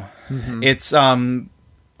drama. Mm-hmm. It's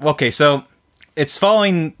okay, so it's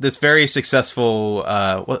following this very successful.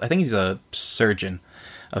 Well, I think he's a surgeon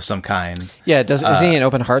of some kind. Yeah, is he an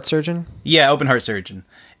open heart surgeon? Yeah, open heart surgeon.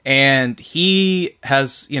 And he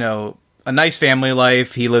has, a nice family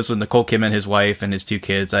life. He lives with Nicole Kidman, his wife, and his 2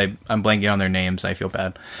 kids. I'm blanking on their names. I feel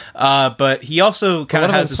bad. But he also kind of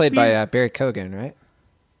has played by Barry Keoghan, right?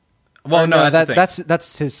 Well, no,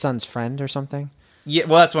 that's his son's friend or something. Yeah,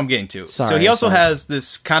 well, that's what I'm getting to. So he also has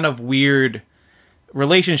this kind of weird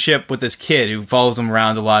relationship with this kid who follows him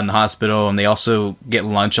around a lot in the hospital, and they also get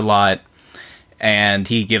lunch a lot. And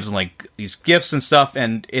he gives them like these gifts and stuff,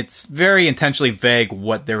 and it's very intentionally vague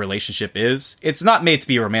what their relationship is. It's not made to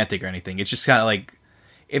be romantic or anything. It's just kind of like,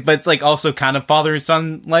 but it's like also kind of father and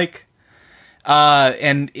son like.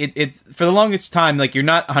 And it's for the longest time like you're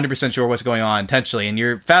not 100% sure what's going on intentionally, and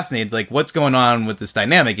you're fascinated like what's going on with this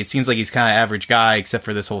dynamic. It seems like he's kind of average guy except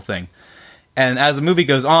for this whole thing. And as the movie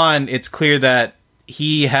goes on, it's clear that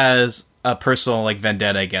he has a personal like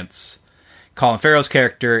vendetta against Colin Farrell's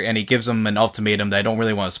character, and he gives him an ultimatum that I don't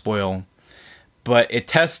really want to spoil, but it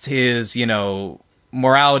tests his,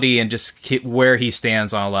 morality and just where he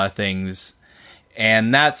stands on a lot of things.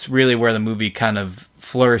 And that's really where the movie kind of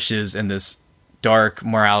flourishes in this dark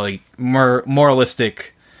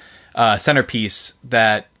moralistic centerpiece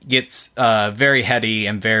that gets very heady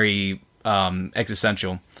and very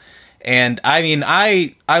existential. And I mean,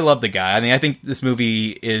 I love the guy. I mean, I think this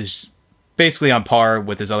movie is basically on par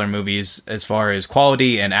with his other movies as far as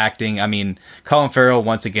quality and acting. I mean, Colin Farrell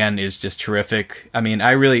once again is just terrific. I mean,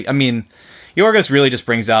 Yorgos really just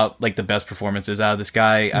brings out like the best performances out of this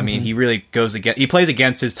guy. Mm-hmm. I mean, he really he plays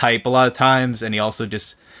against his type a lot of times, and he also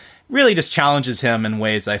just really just challenges him in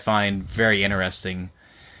ways I find very interesting.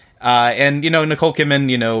 And Nicole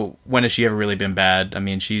Kidman, when has she ever really been bad? I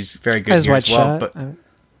mean, she's very good here as well. But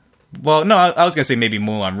well, no, I was gonna say maybe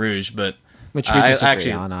Moulin Rouge, but which we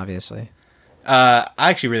disagree on, obviously. I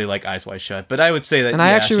actually really like Eyes Wide Shut, but I would say that. And I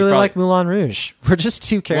actually really like Moulin Rouge. We're just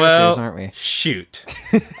 2 characters, aren't we? Shoot.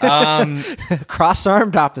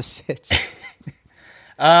 Cross-armed opposites.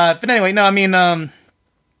 But anyway, no, I mean,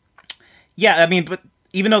 but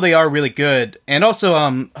even though they are really good, and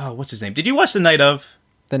also, what's his name? Did you watch The Night of?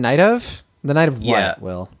 The Night of? The Night of what, yeah.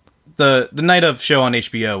 Will? The Night of show on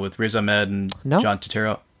HBO with Riz Ahmed and John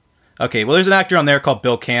Turturro. Okay, well, there's an actor on there called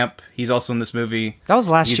Bill Camp. He's also in this movie. That was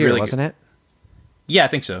last year, wasn't it? Yeah, I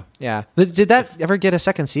think so. Yeah. But did that ever get a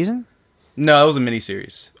second season? No, it was a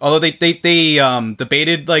miniseries. Although they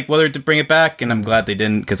debated like whether to bring it back, and I'm glad they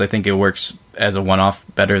didn't, because I think it works as a one-off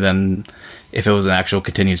better than if it was an actual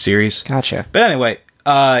continued series. Gotcha. But anyway,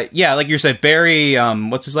 yeah, like you said, Barry,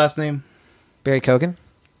 what's his last name? Barry Keoghan?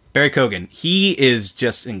 Barry Keoghan. He is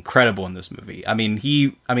just incredible in this movie. I mean,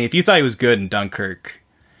 if you thought he was good in Dunkirk,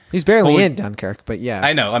 he's barely in Dunkirk, but yeah.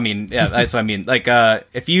 I know. I mean, yeah, that's what I mean. Like,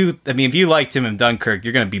 if you liked him in Dunkirk,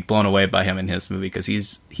 you're going to be blown away by him in his movie, because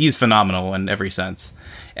he's phenomenal in every sense.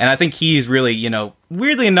 And I think he's really,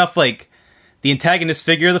 weirdly enough, like the antagonist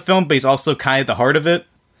figure of the film, but he's also kind of the heart of it,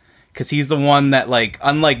 because he's the one that, like,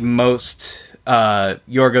 unlike most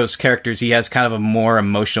Yorgos characters, he has kind of a more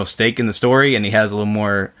emotional stake in the story, and he has a little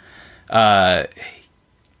more.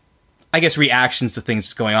 I guess, reactions to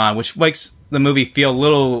things going on, which makes the movie feel a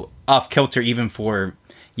little off kilter even for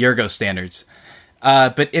Yorgos standards.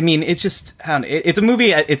 But I mean, it's just, I don't know, it's a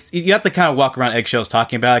movie. You have to kind of walk around eggshells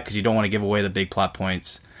talking about it because you don't want to give away the big plot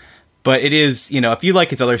points. But it is, if you like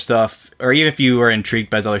his other stuff, or even if you are intrigued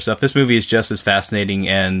by his other stuff, this movie is just as fascinating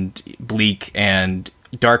and bleak and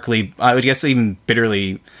darkly, I would guess even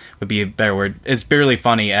bitterly would be a better word. It's bitterly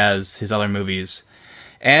funny as his other movies.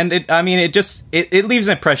 And it leaves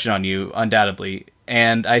an impression on you, undoubtedly.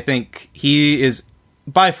 And I think he is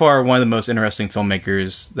by far one of the most interesting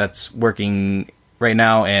filmmakers that's working right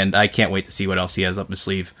now. And I can't wait to see what else he has up his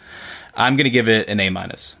sleeve. I'm going to give it an A-.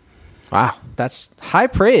 Wow, that's high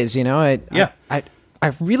praise. I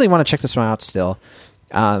really want to check this one out still.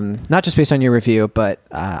 Not just based on your review, but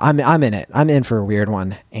I'm in it. I'm in for a weird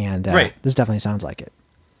one, and right. This definitely sounds like it.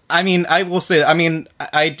 I mean, I will say,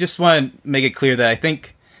 I just want to make it clear that I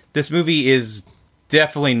think this movie is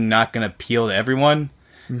definitely not going to appeal to everyone.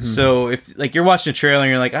 Mm-hmm. So if you're watching a trailer and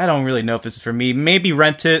you're like, I don't really know if this is for me, maybe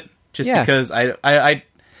rent it because I'm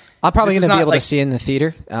probably going to be able to see it in the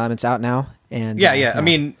theater. It's out now, and yeah. I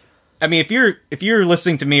mean, if you're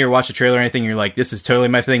listening to me or watch a trailer or anything, you're like, this is totally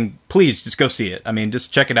my thing, please just go see it. I mean,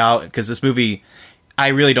 just check it out, because this movie, I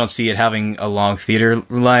really don't see it having a long theater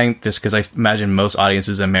length, just because I imagine most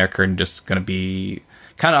audiences in America are just going to be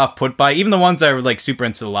kind of off-put by it. Even the ones that are super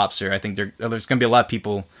into The Lobster, I think there's going to be a lot of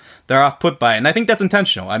people that are off-put by it, and I think that's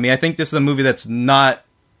intentional. I mean, I think this is a movie that's not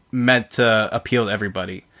meant to appeal to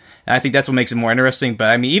everybody, and I think that's what makes it more interesting.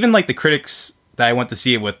 But I mean, even the critics that I went to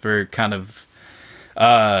see it with were kind of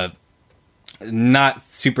not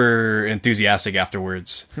super enthusiastic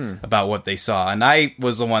afterwards about what they saw, and I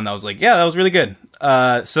was the one that was like, yeah, that was really good.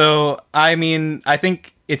 So I mean, I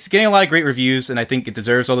think it's getting a lot of great reviews, and I think it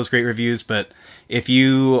deserves all those great reviews. But if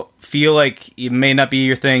you feel like it may not be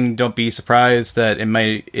your thing, don't be surprised that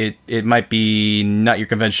it might be not your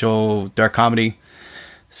conventional dark comedy.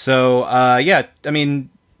 So yeah, I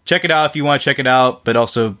mean, check it out if you want to check it out, but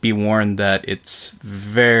also be warned that it's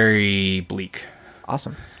very bleak.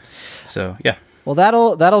 Awesome. So yeah. Well,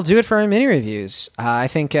 that'll do it for our mini reviews. I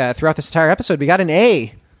think throughout this entire episode, we got an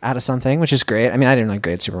A out of something, which is great. I mean, I didn't like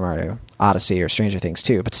grade Super Mario Odyssey or Stranger Things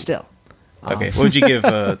 2, but still. Okay, what would you give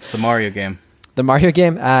the Mario game? The Mario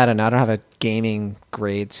game? I don't know. I don't have a gaming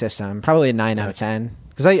grade system. Probably a 9 out of 10.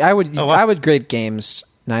 Because I would grade games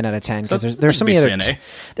 9 out of 10 because there's so many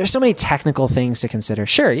there's so many technical things to consider.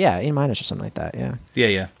 Sure, yeah, A- or something like that. Yeah.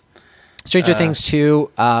 Yeah. Stranger Things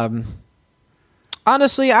 2.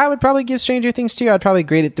 Honestly, I would probably give Stranger Things 2. I'd probably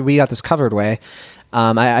grade it the We Got This Covered way.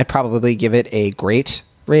 I'd probably give it a great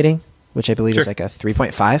rating, which I believe is like a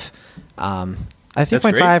 3.5. I think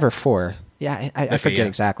 3.5 or 4. Yeah, I forget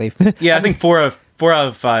exactly. Yeah, I think 4 out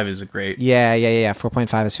of 5 is a great. Yeah.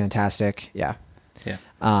 4.5 is fantastic. Yeah. Yeah.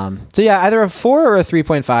 So yeah, either a 4 or a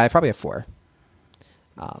 3.5. Probably a 4.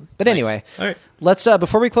 But anyway, all right. Let's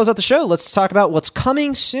before we close out the show, let's talk about what's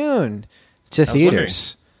coming soon to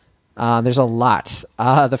theaters. There's a lot.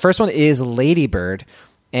 The first one is Lady Bird,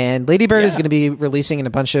 and Lady Bird is going to be releasing in a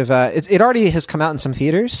bunch of. It already has come out in some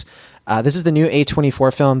theaters. This is the new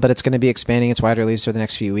A24 film, but it's going to be expanding its wide release over the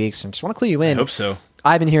next few weeks. And just want to clue you in. I hope so.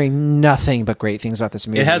 I've been hearing nothing but great things about this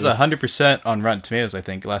movie. It has 100% on Rotten Tomatoes, I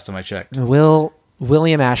think, last time I checked.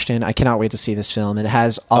 William Ashton, I cannot wait to see this film. It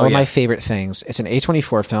has all of my favorite things. It's an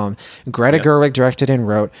A24 film. Greta Gerwig directed and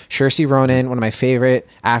wrote. Saoirse Ronan, one of my favorite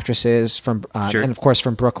actresses from, and of course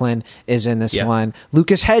from Brooklyn, is in this one.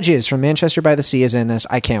 Lucas Hedges from Manchester by the Sea is in this.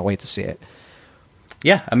 I can't wait to see it.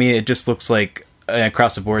 Yeah, I mean, it just looks like an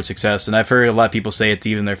across-the-board success, and I've heard a lot of people say it's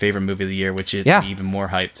even their favorite movie of the year, which is even more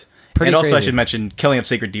hyped. And also, I should mention, Killing of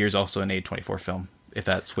Sacred Deer is also an A24 film, if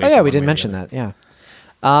that's way. Oh yeah, we didn't mention that. Yeah.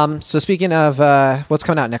 So speaking of what's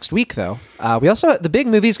coming out next week, though, we also the big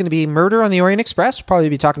movie is going to be Murder on the Orient Express. We'll probably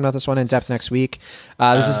be talking about this one in depth next week.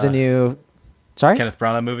 This is the new, Kenneth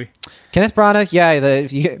Branagh movie. Kenneth Branagh,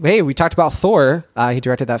 hey, we talked about Thor. He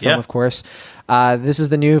directed that film, of course. This is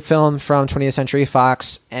the new film from 20th Century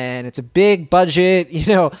Fox, and it's a big budget,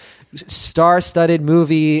 star-studded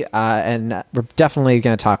movie, and we're definitely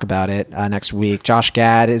going to talk about it next week. Josh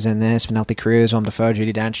Gad is in this, Penelope Cruz, Willem Dafoe,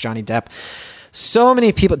 Judi Dench, Johnny Depp. So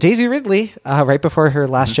many people. Daisy Ridley, right before her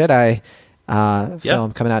Last Jedi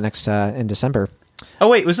film coming out next in December. Oh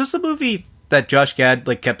wait, was this the movie that Josh Gad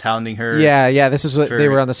kept hounding her? Yeah. This is what they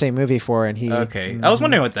were on the same movie for, and he. Okay, I was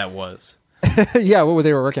wondering what that was. Yeah, what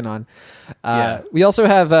they were working on. We also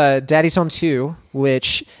have Daddy's Home 2,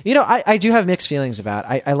 which I do have mixed feelings about.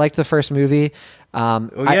 I liked the first movie. You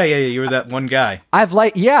were that one guy. I've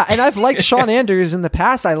liked Sean Anders in the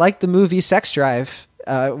past. I liked the movie Sex Drive.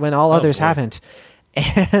 When all others haven't.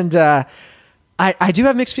 And I do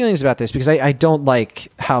have mixed feelings about this because I don't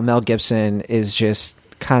like how Mel Gibson is just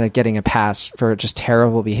kind of getting a pass for just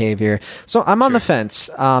terrible behavior. So I'm on the fence.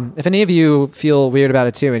 If any of you feel weird about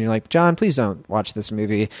it too, and you're like, John, please don't watch this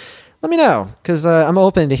movie, let me know, because I'm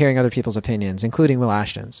open to hearing other people's opinions, including Will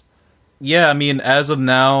Ashton's. Yeah, I mean, as of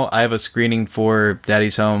now, I have a screening for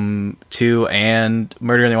Daddy's Home 2 and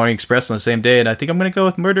Murder on the Orient Express on the same day, and I think I'm going to go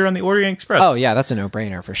with Murder on the Orient Express. Oh, yeah, that's a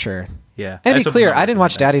no-brainer for sure. Yeah. And to be clear, not I didn't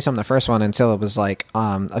watch that. Daddy's Home, the first one, until it was like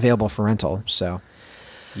available for rental. So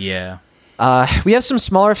Yeah. we have some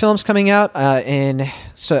smaller films coming out in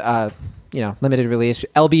limited release.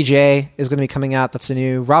 LBJ is going to be coming out. That's the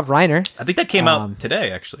new Rob Reiner. I think that came out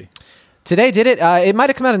today, actually. Today, did it? It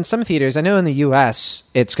might have come out in some theaters. I know in the U.S.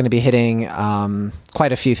 it's going to be hitting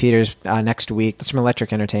quite a few theaters next week. That's from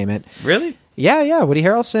Electric Entertainment. Really? Yeah. Woody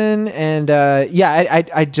Harrelson. And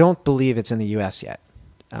I don't believe it's in the U.S. yet.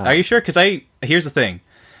 Are you sure? Because here's the thing.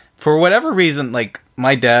 For whatever reason, like,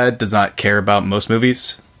 my dad does not care about most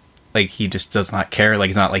movies. Like, he just does not care. Like,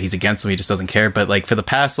 it's not like he's against them. He just doesn't care. But, like, for the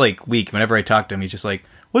past, like, week, whenever I talk to him, he's just like,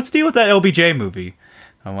 what's the deal with that LBJ movie?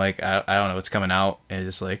 I'm like, I don't know what's coming out. And it's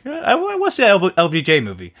just like, I want to see that LBJ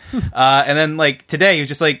movie. And then, like, today, he was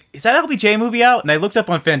just like, is that LBJ movie out? And I looked up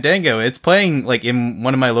on Fandango. It's playing, like, in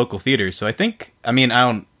one of my local theaters. So I think,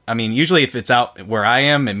 usually if it's out where I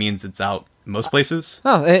am, it means it's out most places.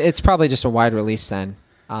 Oh, it's probably just a wide release then.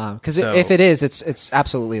 Because if it is, it's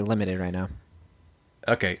absolutely limited right now.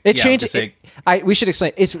 Okay. It yeah, changes. We should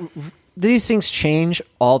explain. These things change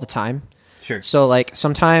all the time. Sure. So like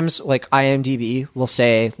sometimes like IMDb will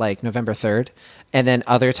say like November 3rd, and then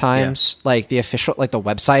other times like the official like the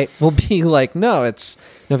website will be like, no, it's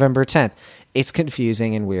November 10th. It's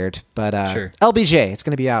confusing and weird, but Sure. LBJ, it's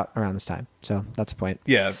going to be out around this time. So that's the point.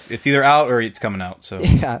 Yeah, it's either out or it's coming out. So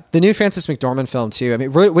Yeah, the new Frances McDormand film too. I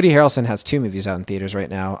mean, Woody Harrelson has 2 movies out in theaters right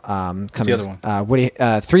now. Coming, the other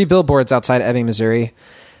one? 3 Billboards Outside Ebbing, Missouri.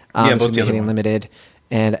 Yeah, it's both gonna the be other hitting one. limited,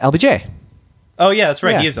 and LBJ. Oh yeah, that's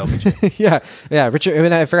right. Yeah. He is LBJ. yeah. Richard. I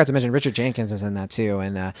mean, I forgot to mention Richard Jenkins is in that too,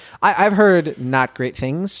 and I've heard not great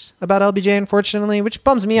things about LBJ, unfortunately, which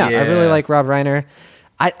bums me out. I really Yeah. like Rob Reiner.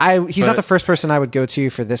 He's not the first person I would go to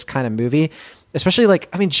for this kind of movie, especially like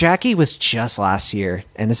I mean, Jackie was just last year,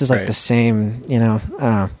 and this is like Right. the same. I don't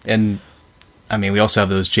know. And I mean, we also have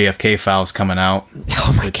those JFK files coming out.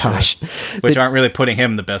 Oh my gosh, Which aren't really putting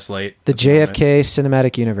him in the best light. the at moment. JFK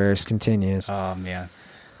cinematic universe continues. Oh man.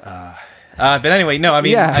 But anyway, no, I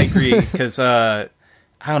mean, Yeah. I agree because I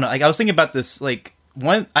don't know. Like, I was thinking about this. Like,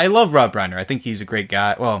 I love Rob Reiner. I think he's a great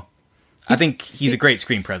guy. Well, I think he's a great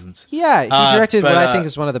screen presence. Yeah, he directed but, what I think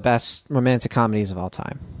is one of the best romantic comedies of all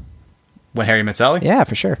time. When Harry Met Sally. Yeah,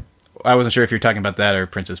 for sure. I wasn't sure if you're talking about that or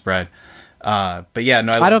Princess Bride. But yeah,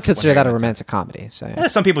 no, I love don't consider When that a Harry Met romantic comedy. So Sally.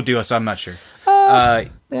 Some people do, so I'm not sure. yeah,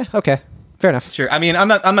 okay, fair enough. Sure. I mean, I'm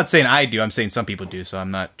not saying I do. I'm saying some people do. So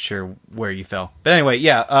I'm not sure where you fell. But anyway,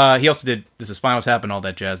 yeah. He also did This Is Spinal Tap and all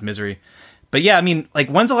that jazz, Misery. But yeah, I mean, like,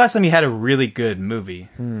 when's the last time he had a really good movie,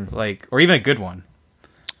 like, or even a good one?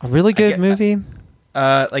 A really good movie.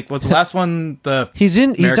 Like, was the last one the He's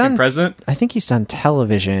American done President? I think he's done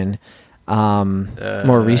television more I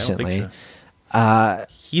don't recently. think so.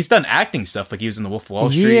 He's done acting stuff, like he was in The Wolf of Wall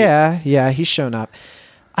Street. Yeah, he's shown up.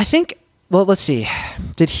 I think. Well, let's see.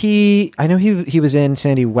 Did he? I know he was in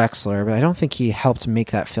Sandy Wexler, but I don't think he helped make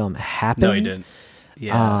that film happen. No, he didn't.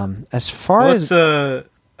 Yeah. As far Well, as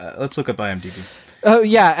let's look up IMDb. oh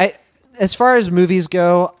yeah, as far as movies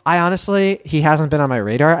go, I honestly he hasn't been on my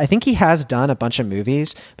radar. I think he has done a bunch of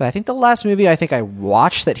movies, but I think the last movie I think I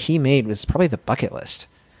watched that he made was probably The Bucket List.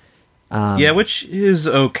 Yeah, which is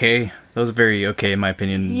okay. That was very okay in my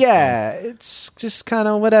opinion. Yeah, it's just kind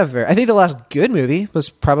of whatever. I think the last good movie was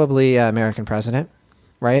probably American President,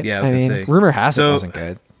 right? Yeah, I was gonna say. rumor has it So, wasn't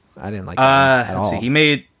good. I didn't like that at Let's all. see. He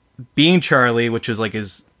made Being Charlie, which was like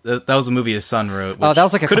that was a movie his son wrote. Oh, which that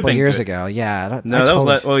was like a could have couple been years good. ago. Yeah, No, I that totally,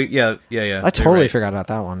 was well, yeah. I You're totally right. forgot about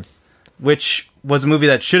that one. Which was a movie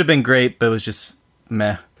that should have been great, but it was just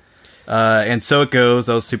meh. And So It Goes.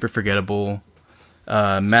 That was super forgettable.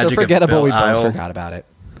 Magic So forgettable. of We Belle both Isle. forgot about it.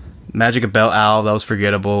 Magic of Belle Isle. That was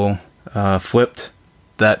forgettable. Flipped.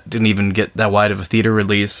 That didn't even get that wide of a theater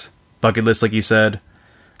release. Bucket List, like you said.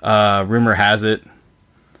 Rumor Has It.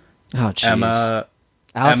 Oh, jeez.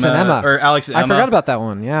 Alex and I Emma. forgot about that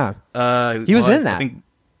one. Yeah. He was in that.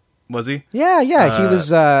 Was he? Yeah. He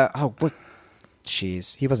was. What?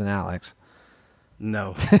 Jeez, he wasn't Alex.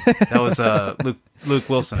 No, that was Luke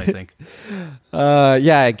Wilson, I think.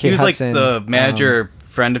 Yeah. Kate He was Hudson, like the manager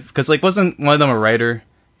friend, because like wasn't one of them a writer?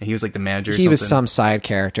 And he was like the manager. Or He was something? some side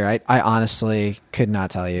character. I honestly could not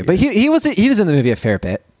tell you, but he was in the movie a fair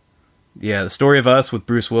bit. Yeah, The Story of Us with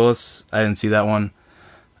Bruce Willis. I didn't see that one.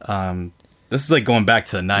 This is like going back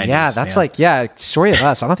to the 90s. Yeah, that's man. like, Story of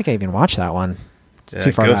Us. I don't think I even watched that one. It's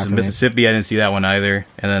too far Ghost back of for me. Mississippi. I didn't see that one either.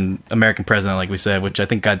 And then American President, like we said, which I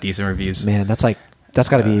think got decent reviews. Man, that's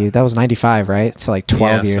got to be, that was 95, right? It's like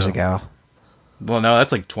 12 years so- ago. Well, no,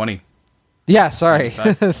 that's like 20. Yeah, sorry.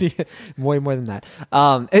 95. Way more than that.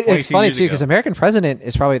 It's 22 funny, years too, ago. because American President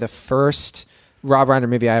is probably the first Rob Reiner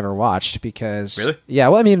movie I ever watched because... Really? Yeah,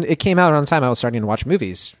 well, I mean, it came out around the time I was starting to watch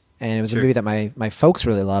movies. And it was Sure. a movie that my folks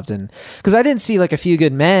really loved. And because I didn't see like A Few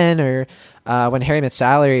Good Men or When Harry Met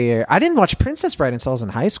Sally, or I didn't watch Princess Bride until I was in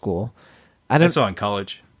high school. I saw it in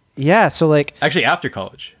college. Yeah, so like... Actually, after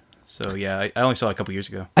college. So, yeah, I only saw it a couple years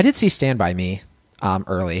ago. I did see Stand By Me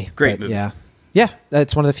early. Great but movie. Yeah. Yeah,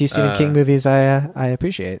 that's one of the few Stephen King movies I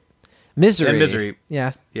appreciate. Misery. And Misery.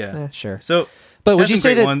 Yeah. Yeah. Sure. So, But would has you some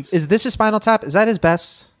say great that ones. is this a Spinal Tap? Is that his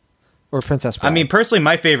best or Princess Bride? I mean, personally,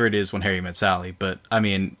 my favorite is When Harry Met Sally, but I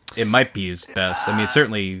mean, it might be his best. I mean, it's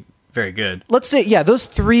certainly very good. let's say those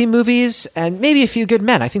three movies and maybe A Few Good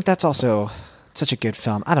Men. I think that's also such a good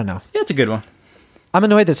film. I don't know. Yeah, it's a good one. I'm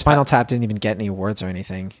annoyed that Spinal Tap didn't even get any awards or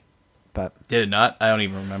anything. But Did it not? I don't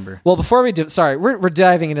even remember. well, before we do, sorry, we're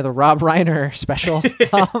diving into the Rob Reiner special.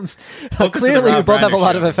 Clearly, we Rob both have a Reiner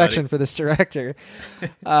lot show, of affection everybody. for this director.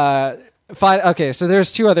 Fine. Okay, so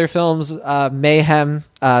there's two other films. Mayhem.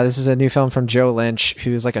 This is a new film from Joe Lynch,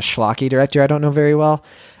 who's like a schlocky director I don't know very well.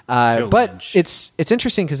 But Lynch. it's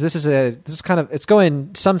interesting because this is kind of it's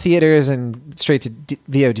going some theaters and straight to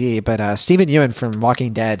VOD. But Stephen Ewan from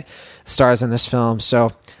Walking Dead stars in this film,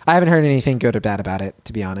 so I haven't heard anything good or bad about it,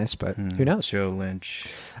 to be honest. But who knows? Joe Lynch.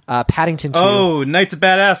 Paddington 2. Oh, Knights of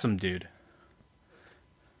Badassum, dude.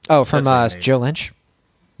 Oh, from that's what he made. Joe Lynch.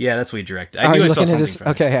 Yeah, that's what he directed. Are I knew you I saw looking something at his? from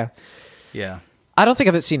him. Okay, yeah. Yeah. I don't think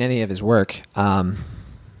I've seen any of his work. Kind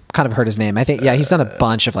of heard his name. I think he's done a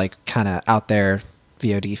bunch of like kind of out there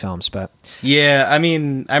VOD films, but Yeah, I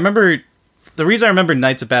mean, I remember the reason I remember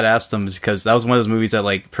Knights of Badassum is because that was one of those movies that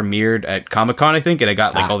like premiered at Comic-Con, I think, and it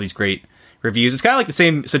got like all these great reviews. It's kind of like the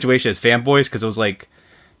same situation as Fanboys because it was like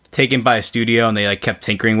taken by a studio and they like kept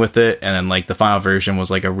tinkering with it, and then like the final version was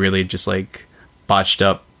like a really just like botched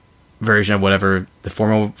up version of whatever the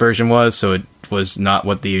formal version was, so it was not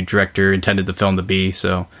what the director intended the film to be,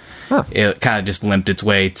 so it kind of just limped its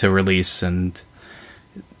way to release and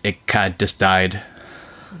it kind of just died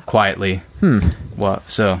quietly. Well,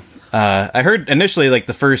 so I heard initially like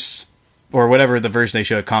the first or whatever the version they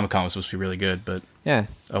showed at Comic-Con was supposed to be really good, but yeah.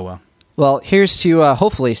 oh well. Well, here's to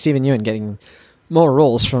hopefully Stephen Ewan getting more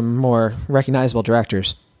roles from more recognizable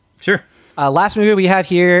directors. Sure. Last movie we have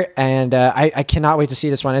here, and I cannot wait to see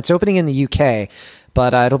this one. It's opening in the UK,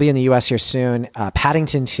 but it'll be in the US here soon.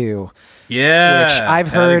 Paddington 2, Yeah, which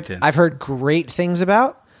Paddington. I've heard great things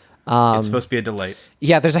about. It's supposed to be a delight.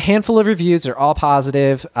 Yeah, there's a handful of reviews. They're all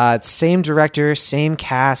positive. Same director, same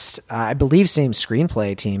cast, I believe same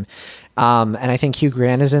screenplay team. And I think Hugh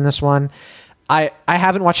Grant is in this one. I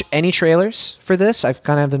haven't watched any trailers for this. I've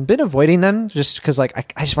kind of been avoiding them just because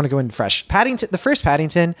like I just want to go in fresh. Paddington, the first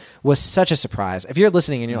Paddington was such a surprise. If you're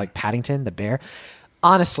listening and you're like Paddington, the bear,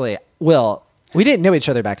 honestly, Will, we didn't know each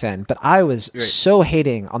other back then, but I was so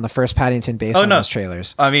hating on the first Paddington based on those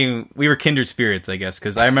trailers. I mean, we were kindred spirits, I guess,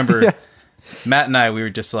 because I remember Matt and I, we were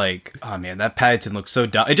just like, oh man, that Paddington looks so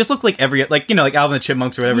dumb. It just looked like every, like, you know, like Alvin and the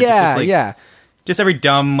Chipmunks or whatever. It just looks like, just every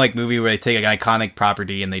dumb like movie where they take an iconic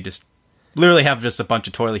property and they just literally have just a bunch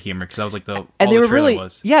of toilet humor, because that was like the And they were really,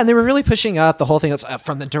 was. and they were really pushing up the whole thing. It's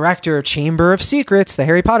from the director of Chamber of Secrets, the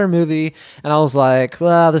Harry Potter movie, and I was like,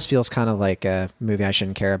 well, this feels kind of like a movie I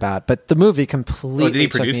shouldn't care about. But the movie completely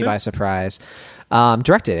took me by surprise.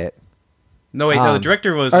 Directed it. No, wait, no, the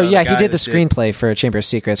director was. he guy did the that screenplay for Chamber of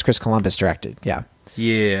Secrets. Chris Columbus directed. Yeah,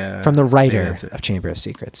 Yeah, from the maybe writer that's it. of Chamber of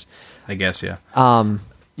Secrets. I guess, yeah.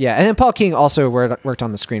 Yeah, and then Paul King also worked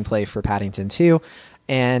on the screenplay for Paddington 2.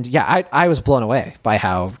 And yeah, I was blown away by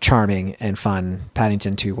how charming and fun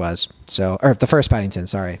Paddington 2 was. So, or the first Paddington,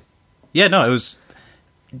 sorry. Yeah, no, it was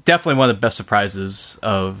definitely one of the best surprises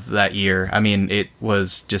of that year. I mean, it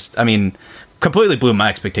was just, I mean, completely blew my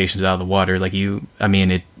expectations out of the water. Like it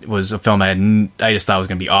was a film I just thought was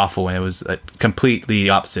going to be awful, and it was completely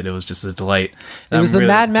opposite. It was just a delight. It was the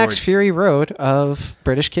Mad Max Fury Road of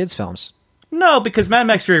British kids films. No, because Mad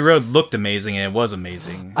Max Fury Road looked amazing, and it was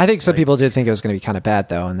amazing. I think some people did think it was going to be kind of bad,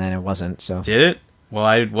 though, and then it wasn't. So Did it? Well,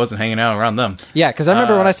 I wasn't hanging out around them. yeah, because I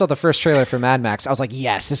remember when I saw the first trailer for Mad Max, I was like,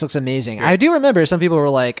 yes, this looks amazing. I do remember some people were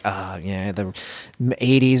like, the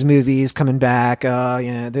 80s movies coming back.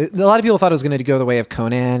 A lot of people thought it was going to go the way of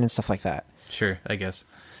Conan and stuff like that. Sure, I guess.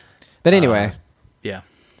 But anyway, Yeah.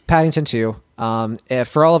 Paddington 2.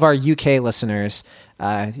 For all of our UK listeners,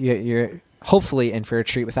 you're hopefully in for a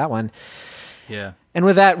treat with that one. Yeah. And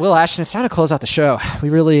with that, Will Ashton, it's time to close out the show. We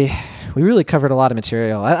really covered a lot of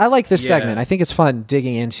material. I like this segment. I think it's fun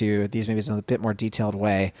digging into these movies in a bit more detailed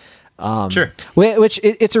way. Sure. Which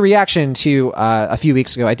it's a reaction to a few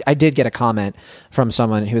weeks ago. I did get a comment from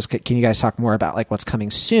someone who was, can you guys talk more about like what's coming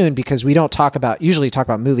soon? Because we don't usually talk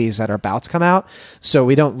about movies that are about to come out. So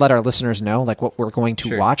we don't let our listeners know like what we're going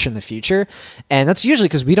to watch in the future. And that's usually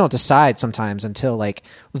because we don't decide sometimes until like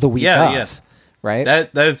the week of. Right?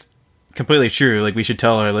 That is completely true. Like we should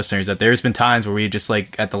tell our listeners that there's been times where we just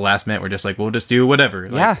like at the last minute we're just like we'll just do whatever.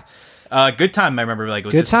 Like, Good Time. I remember like it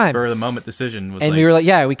was just a spur of the moment decision. And we were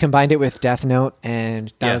like, we combined it with Death Note,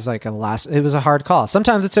 and that was like it was a hard call.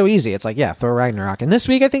 Sometimes it's so easy. It's like Thor Ragnarok. And this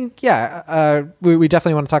week I think we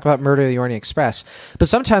definitely want to talk about Murder of the Orient Express. But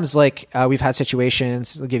sometimes like we've had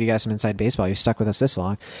situations. I'll give you guys some inside baseball. You stuck with us this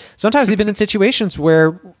long. Sometimes we've been in situations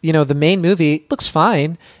where the main movie looks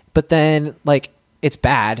fine, but then like it's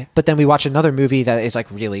bad, but then we watch another movie that is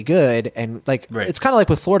like really good, and like it's kind of like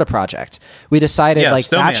with Florida Project. We decided like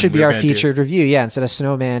Snowman, that should be our featured review, instead of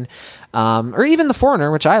Snowman, or even The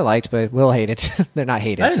Foreigner, which I liked, but Will hated. They're not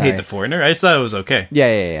hated. I didn't hate The Foreigner. I just thought it was okay.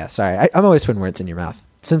 Yeah. Sorry, I'm always putting words in your mouth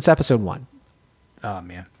since episode 1. Oh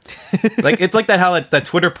man, like it's like that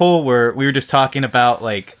Twitter poll where we were just talking about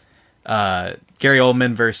like Gary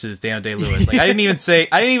Oldman versus Daniel Day-Lewis. Like I didn't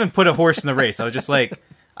even put a horse in the race. I was just like,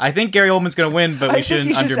 I think Gary Oldman's going to win, but we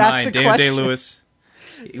shouldn't undermine Daniel Day-Lewis.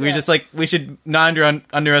 We should not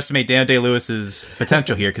underestimate Daniel Day-Lewis's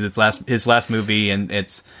potential here because it's his last movie and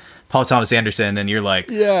it's Paul Thomas Anderson, and you're like,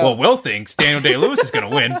 well, Will thinks Daniel Day-Lewis is going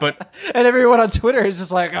to win, but and everyone on Twitter is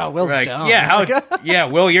just like, oh, Will's like,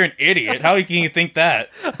 dumb. Will, you're an idiot. How can you think that?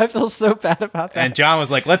 I feel so bad about that. And John was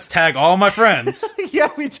like, let's tag all my friends.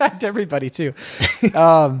 We tagged everybody too.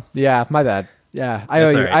 My bad. Yeah, I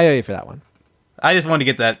owe you for that one. I just wanted to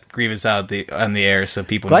get that grievance out on the air so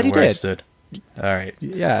people know where I stood. All right.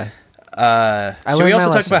 Yeah. Should we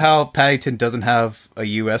also talk about how Paddington doesn't have a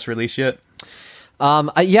U.S. release yet?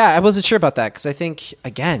 I wasn't sure about that because I think,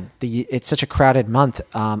 again, it's such a crowded month.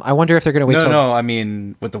 I wonder if they're going to wait No, I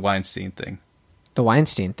mean with the Weinstein thing. The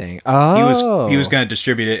Weinstein thing. Oh. He was going to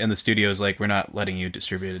distribute it, and the studio's like, we're not letting you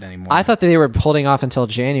distribute it anymore. I thought that they were holding off until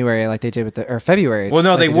January like they did or February. Well,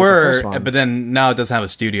 no, they were, but then now it doesn't have a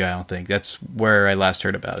studio, I don't think. That's where I last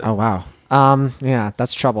heard about it. Oh, wow.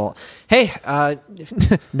 That's trouble. Hey,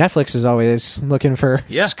 Netflix is always looking for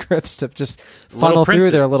scripts to just funnel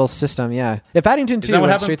through their little system. Yeah. If Paddington 2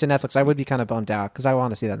 went straight to Netflix, I would be kind of bummed out because I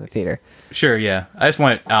want to see that in the theater. Sure, yeah. I just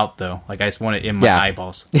want it out, though. Like, I just want it in my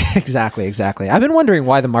eyeballs. Exactly. I've been wondering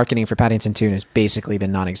why the marketing for Paddington 2 has basically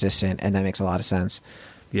been non-existent, and that makes a lot of sense.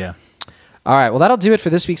 Yeah. All right, well, that'll do it for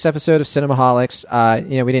this week's episode of Cinemaholics. We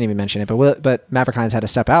didn't even mention it, but Maverick Hines had to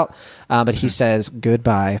step out, but he says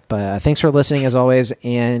goodbye. But thanks for listening, as always,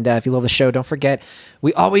 and if you love the show, don't forget,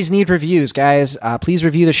 we always need reviews, guys. Please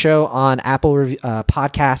review the show on Apple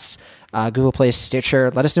Podcasts, Google Play, Stitcher.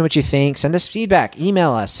 Let us know what you think. Send us feedback.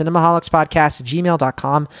 Email us,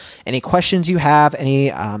 cinemaholics@gmail.com. Any questions you have,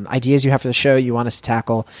 any ideas you have for the show you want us to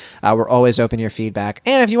tackle, we're always open to your feedback.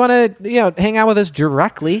 And if you want to hang out with us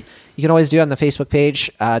directly, you can always do it on the Facebook page,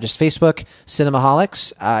 just Facebook,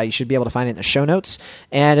 Cinemaholics. You should be able to find it in the show notes.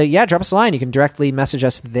 And drop us a line. You can directly message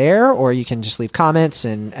us there, or you can just leave comments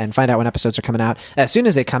and find out when episodes are coming out. As soon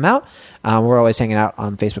as they come out, we're always hanging out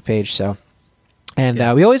on the Facebook page.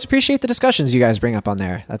 And we always appreciate the discussions you guys bring up on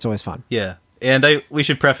there. That's always fun. Yeah. And we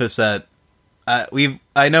should preface that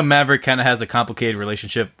I know Maverick kind of has a complicated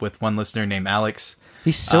relationship with one listener named Alex.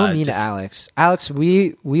 He's so mean to Alex. Alex,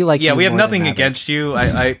 we like you. Yeah, we have nothing against you.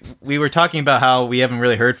 We were talking about how we haven't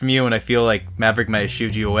really heard from you, and I feel like Maverick might have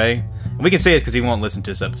shooed you away. And we can say this because he won't listen to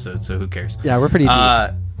this episode, so who cares? Yeah, we're pretty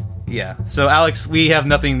deep. Yeah. So, Alex, we have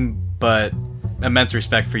nothing but immense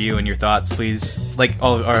respect for you and your thoughts. Please, like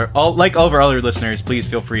all of our other listeners, please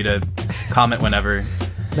feel free to comment whenever.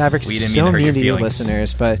 Maverick is so mean to you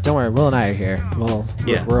listeners, but don't worry, Will and I are here.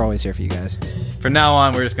 We're always here for you guys. From now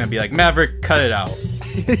on, we're just going to be like, Maverick, cut it out.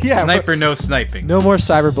 Sniper, no sniping. No more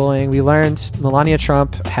cyberbullying. We learned Melania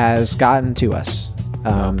Trump has gotten to us.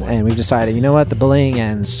 And we've decided, you know what? The bullying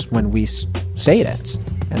ends when we say it ends.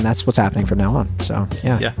 And that's what's happening from now on. So,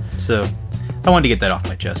 yeah. Yeah. So, I wanted to get that off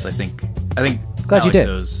my chest. I think glad Alex you did.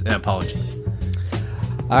 owes an apology.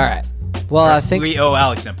 All right. Well, thanks. We owe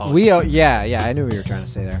Alex an apology. Yeah. I knew what you were trying to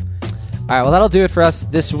say there. All right. Well, that'll do it for us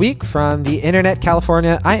this week. From the Internet,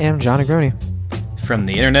 California, I am John Agroni. From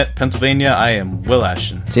the Internet, Pennsylvania, I am Will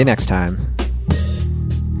Ashton. See you next time.